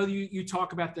to, I know you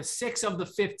talk about the 6 of the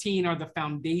 15 are the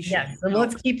foundation. Yes, so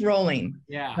let's keep rolling.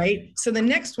 Yeah. Right. So the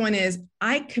next one is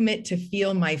I commit to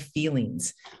feel my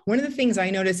feelings. One of the things I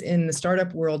notice in the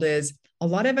startup world is a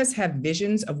lot of us have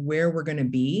visions of where we're going to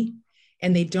be,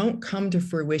 and they don't come to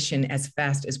fruition as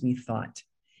fast as we thought.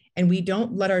 And we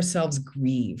don't let ourselves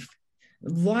grieve. A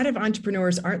lot of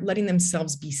entrepreneurs aren't letting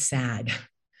themselves be sad.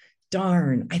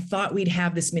 Darn, I thought we'd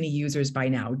have this many users by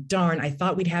now. Darn, I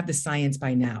thought we'd have the science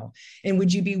by now. And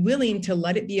would you be willing to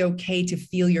let it be okay to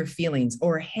feel your feelings?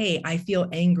 Or, hey, I feel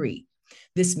angry.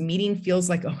 This meeting feels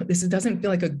like, oh, this doesn't feel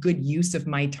like a good use of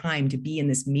my time to be in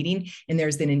this meeting. And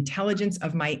there's an intelligence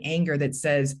of my anger that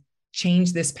says,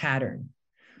 change this pattern.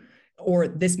 Or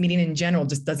this meeting in general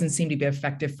just doesn't seem to be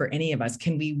effective for any of us.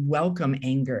 Can we welcome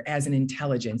anger as an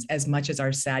intelligence as much as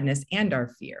our sadness and our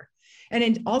fear?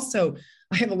 And also,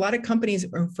 I have a lot of companies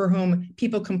for whom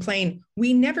people complain,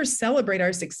 we never celebrate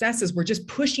our successes. We're just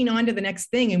pushing on to the next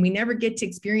thing, and we never get to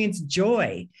experience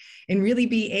joy and really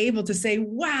be able to say,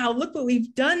 wow, look what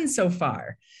we've done so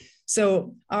far.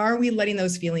 So are we letting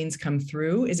those feelings come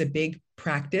through is a big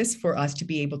practice for us to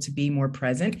be able to be more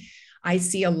present. I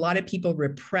see a lot of people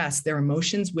repress their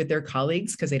emotions with their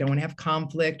colleagues because they don't want to have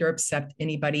conflict or upset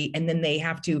anybody. And then they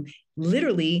have to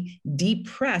literally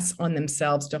depress on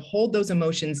themselves to hold those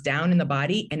emotions down in the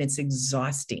body. And it's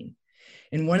exhausting.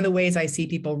 And one of the ways I see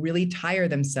people really tire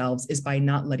themselves is by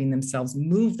not letting themselves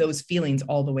move those feelings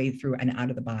all the way through and out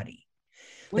of the body.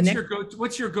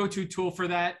 What's your go-to tool for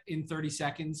that in 30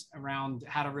 seconds around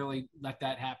how to really let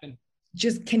that happen?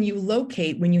 Just can you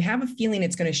locate when you have a feeling,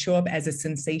 it's going to show up as a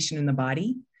sensation in the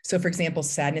body. So for example,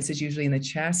 sadness is usually in the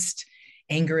chest,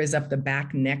 anger is up the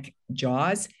back, neck,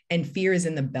 jaws, and fear is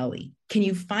in the belly. Can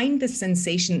you find the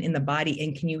sensation in the body,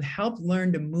 and can you help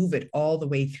learn to move it all the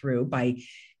way through by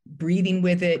breathing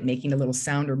with it, making a little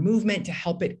sound or movement to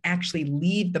help it actually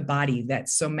leave the body? That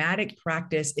somatic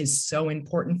practice is so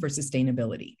important for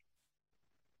sustainability.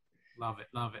 Love it.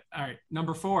 Love it. All right.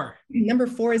 Number 4. Number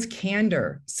 4 is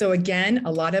candor. So again,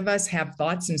 a lot of us have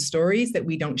thoughts and stories that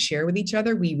we don't share with each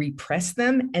other. We repress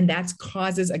them. And that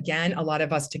causes, again, a lot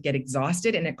of us to get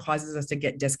exhausted, and it causes us to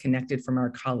get disconnected from our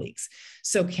colleagues.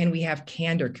 So can we have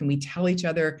candor? Can we tell each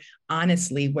other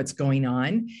honestly what's going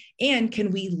on? And can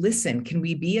we listen? Can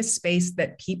we be a space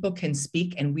that people can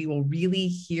speak and we will really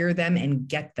hear them and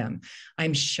get them?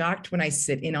 I'm shocked when I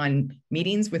sit in on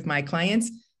meetings with my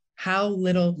clients how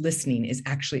little listening is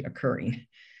actually occurring.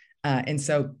 And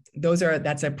so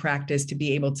that's a practice to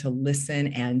be able to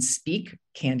listen and speak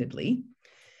candidly.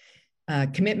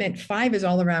 Commitment 5 is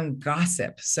all around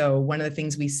gossip. So one of the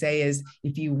things we say is,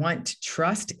 if you want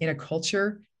trust in a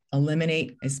culture,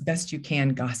 eliminate as best you can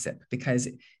gossip, because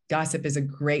gossip is a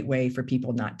great way for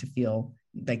people not to feel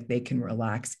like they can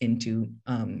relax into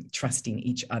trusting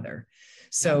each other.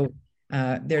 So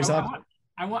there's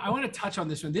I want to touch on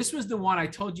this one. This was the one I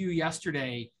told you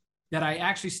yesterday that I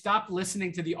actually stopped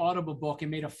listening to the Audible book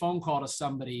and made a phone call to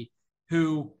somebody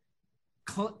who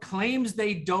claims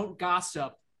they don't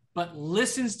gossip, but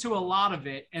listens to a lot of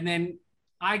it. And then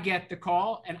I get the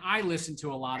call and I listen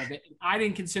to a lot of it. I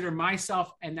didn't consider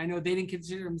myself, and I know they didn't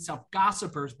consider themselves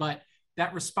gossipers, but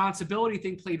that responsibility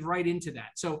thing played right into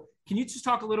that. So can you just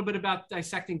talk a little bit about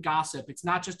dissecting gossip? It's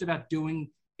not just about doing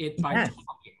it by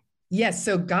talking. Yes.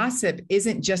 So gossip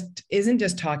isn't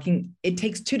just talking. It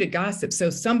takes 2 to gossip. So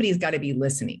somebody's got to be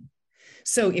listening.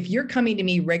 So if you're coming to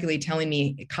me regularly telling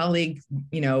me a colleague,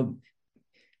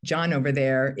 John over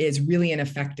there is really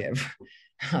ineffective,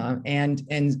 and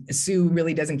Sue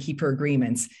really doesn't keep her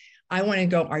agreements, I want to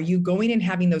go, are you going and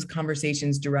having those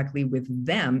conversations directly with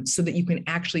them so that you can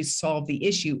actually solve the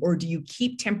issue? Or do you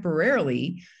keep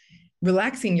temporarily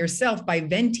relaxing yourself by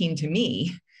venting to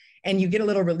me? And you get a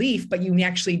little relief, but you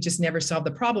actually just never solve the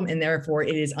problem. And therefore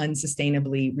it is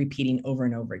unsustainably repeating over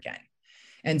and over again.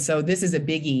 And so this is a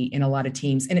biggie in a lot of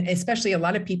teams. And especially a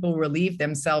lot of people relieve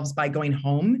themselves by going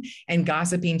home and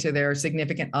gossiping to their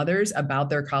significant others about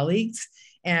their colleagues.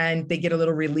 And they get a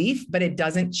little relief, but it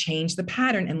doesn't change the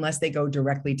pattern unless they go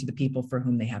directly to the people for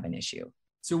whom they have an issue.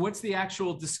 So what's the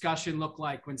actual discussion look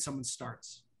like when someone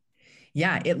starts?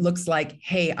 Yeah, it looks like,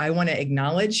 hey, I want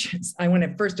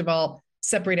to first of all,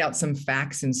 separate out some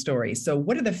facts and stories. So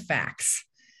what are the facts?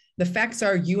 The facts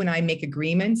are you and I make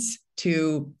agreements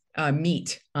to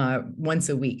meet once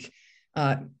a week.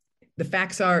 The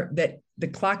facts are that the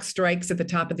clock strikes at the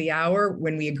top of the hour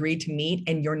when we agree to meet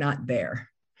and you're not there.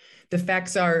 The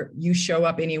facts are you show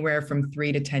up anywhere from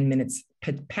 3 to 10 minutes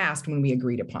past when we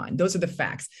agreed upon. Those are the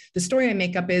facts. The story I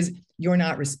make up is you're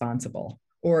not responsible,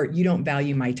 or you don't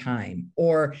value my time,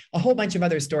 or a whole bunch of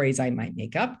other stories I might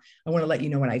make up. I want to let you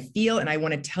know what I feel, and I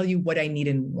want to tell you what I need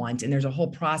and want. And there's a whole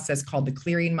process called the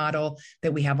clearing model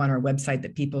that we have on our website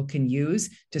that people can use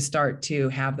to start to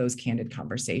have those candid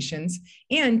conversations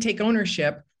and take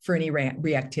ownership for any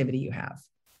reactivity you have.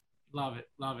 Love it.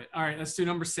 Love it. All right, let's do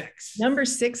number 6. Number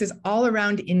 6 is all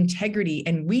around integrity.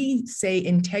 And we say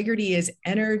integrity is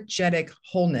energetic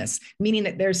wholeness, meaning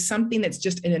that there's something that's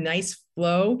just in a nice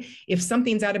flow. If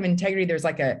something's out of integrity, there's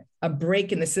like a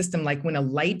break in the system, like when a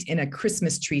light in a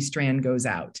Christmas tree strand goes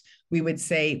out. We would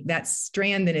say that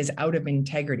strand that is out of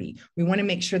integrity. We want to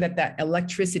make sure that that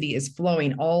electricity is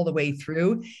flowing all the way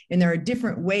through. And there are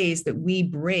different ways that we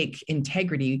break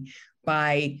integrity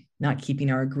by not keeping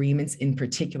our agreements in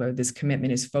particular. This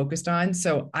commitment is focused on.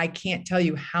 So I can't tell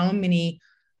you how many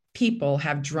people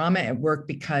have drama at work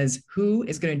because who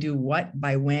is going to do what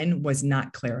by when was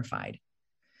not clarified.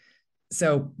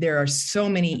 So there are so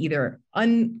many either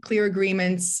unclear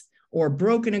agreements or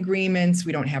broken agreements.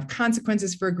 We don't have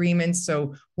consequences for agreements.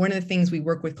 So one of the things we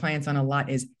work with clients on a lot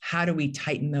is how do we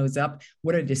tighten those up?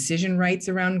 What are decision rights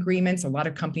around agreements? A lot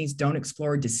of companies don't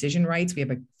explore decision rights. We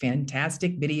have a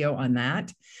fantastic video on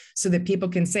that so that people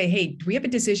can say, hey, do we have a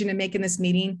decision to make in this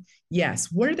meeting? Yes.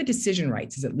 What are the decision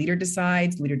rights? Is it leader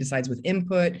decides with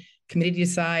input? Committee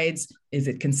decides? Is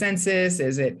it consensus?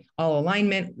 Is it all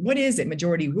alignment? What is it?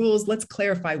 Majority rules? Let's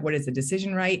clarify what is the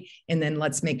decision right. And then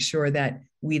let's make sure that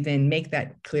we then make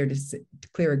that clear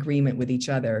agreement with each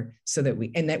other so that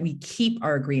we keep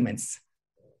our agreements.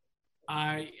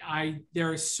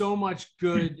 There is so much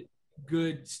good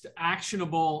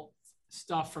actionable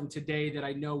stuff from today that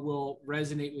I know will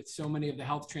resonate with so many of the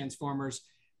health transformers.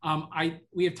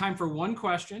 We have time for one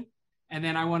question. And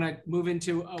then I want to move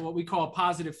into what we call a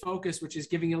positive focus, which is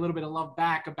giving a little bit of love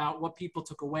back about what people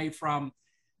took away from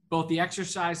both the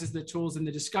exercises, the tools, and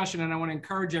the discussion. And I want to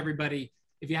encourage everybody,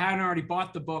 if you haven't already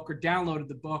bought the book or downloaded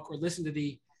the book or listened to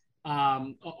the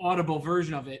audible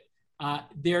version of it,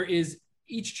 there is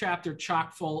each chapter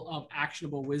chock full of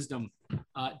actionable wisdom.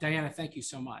 Diana, thank you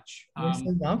so much. You're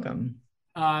so welcome.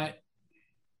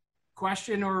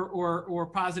 Question or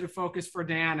positive focus for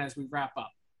Diana as we wrap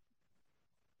up?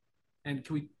 And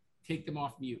can we take them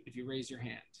off mute if you raise your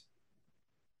hand?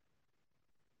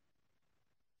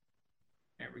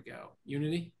 There we go.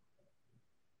 Unity?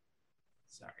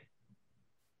 Sorry.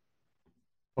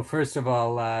 Well, first of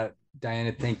all,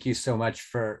 Diana, thank you so much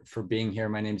for being here.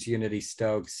 My name's Unity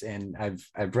Stokes, and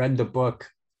I've read the book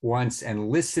once and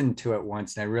listened to it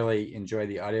once, and I really enjoy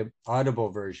the audible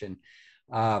version.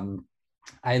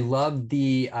 I love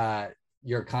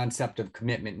your concept of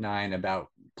Commitment 9 about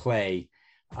play.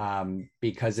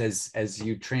 Because as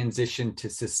you transition to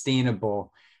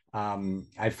sustainable,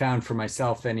 I found for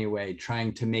myself anyway,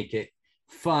 trying to make it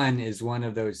fun is one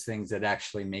of those things that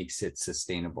actually makes it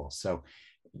sustainable. So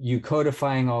you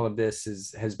codifying all of this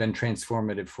has been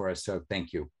transformative for us. So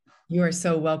thank you. You are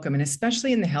so welcome. And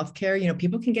especially in the healthcare,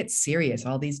 people can get serious,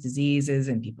 all these diseases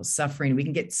and people suffering. We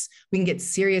can get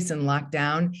serious and locked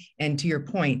down. And to your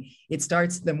point, it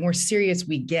starts, the more serious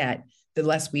we get, the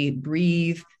less we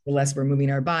breathe, the less we're moving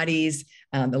our bodies,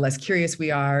 the less curious we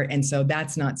are. And so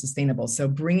that's not sustainable. So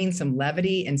bringing some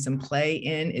levity and some play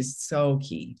in is so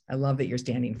key. I love that you're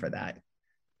standing for that.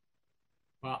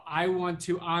 Well, I want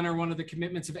to honor one of the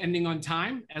commitments of ending on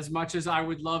time as much as I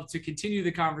would love to continue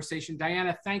the conversation.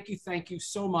 Diana, thank you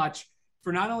so much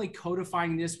for not only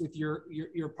codifying this with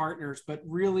your partners, but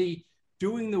really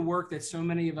doing the work that so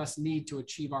many of us need to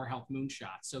achieve our health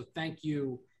moonshot. So thank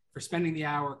you for spending the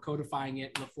hour codifying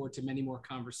it. Look forward to many more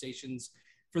conversations.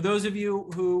 For those of you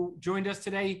who joined us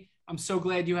today, I'm so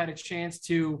glad you had a chance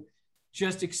to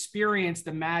just experience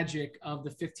the magic of the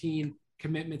 15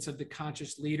 commitments of the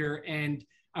conscious leader. And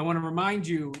I want to remind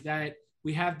you that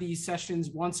we have these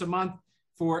sessions once a month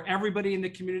for everybody in the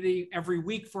community, every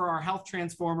week for our health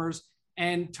transformers.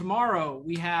 And tomorrow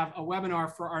we have a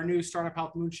webinar for our new Startup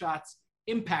Health Moonshots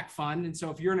Impact Fund. And so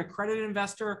if you're an accredited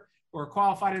investor or a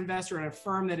qualified investor in a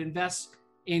firm that invests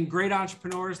in great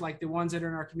entrepreneurs like the ones that are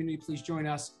in our community, please join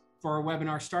us for our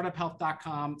webinar,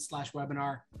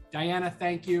 startuphealth.com/webinar. Diana,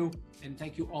 thank you. And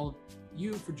thank you all of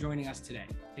you for joining us today.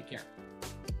 Take care.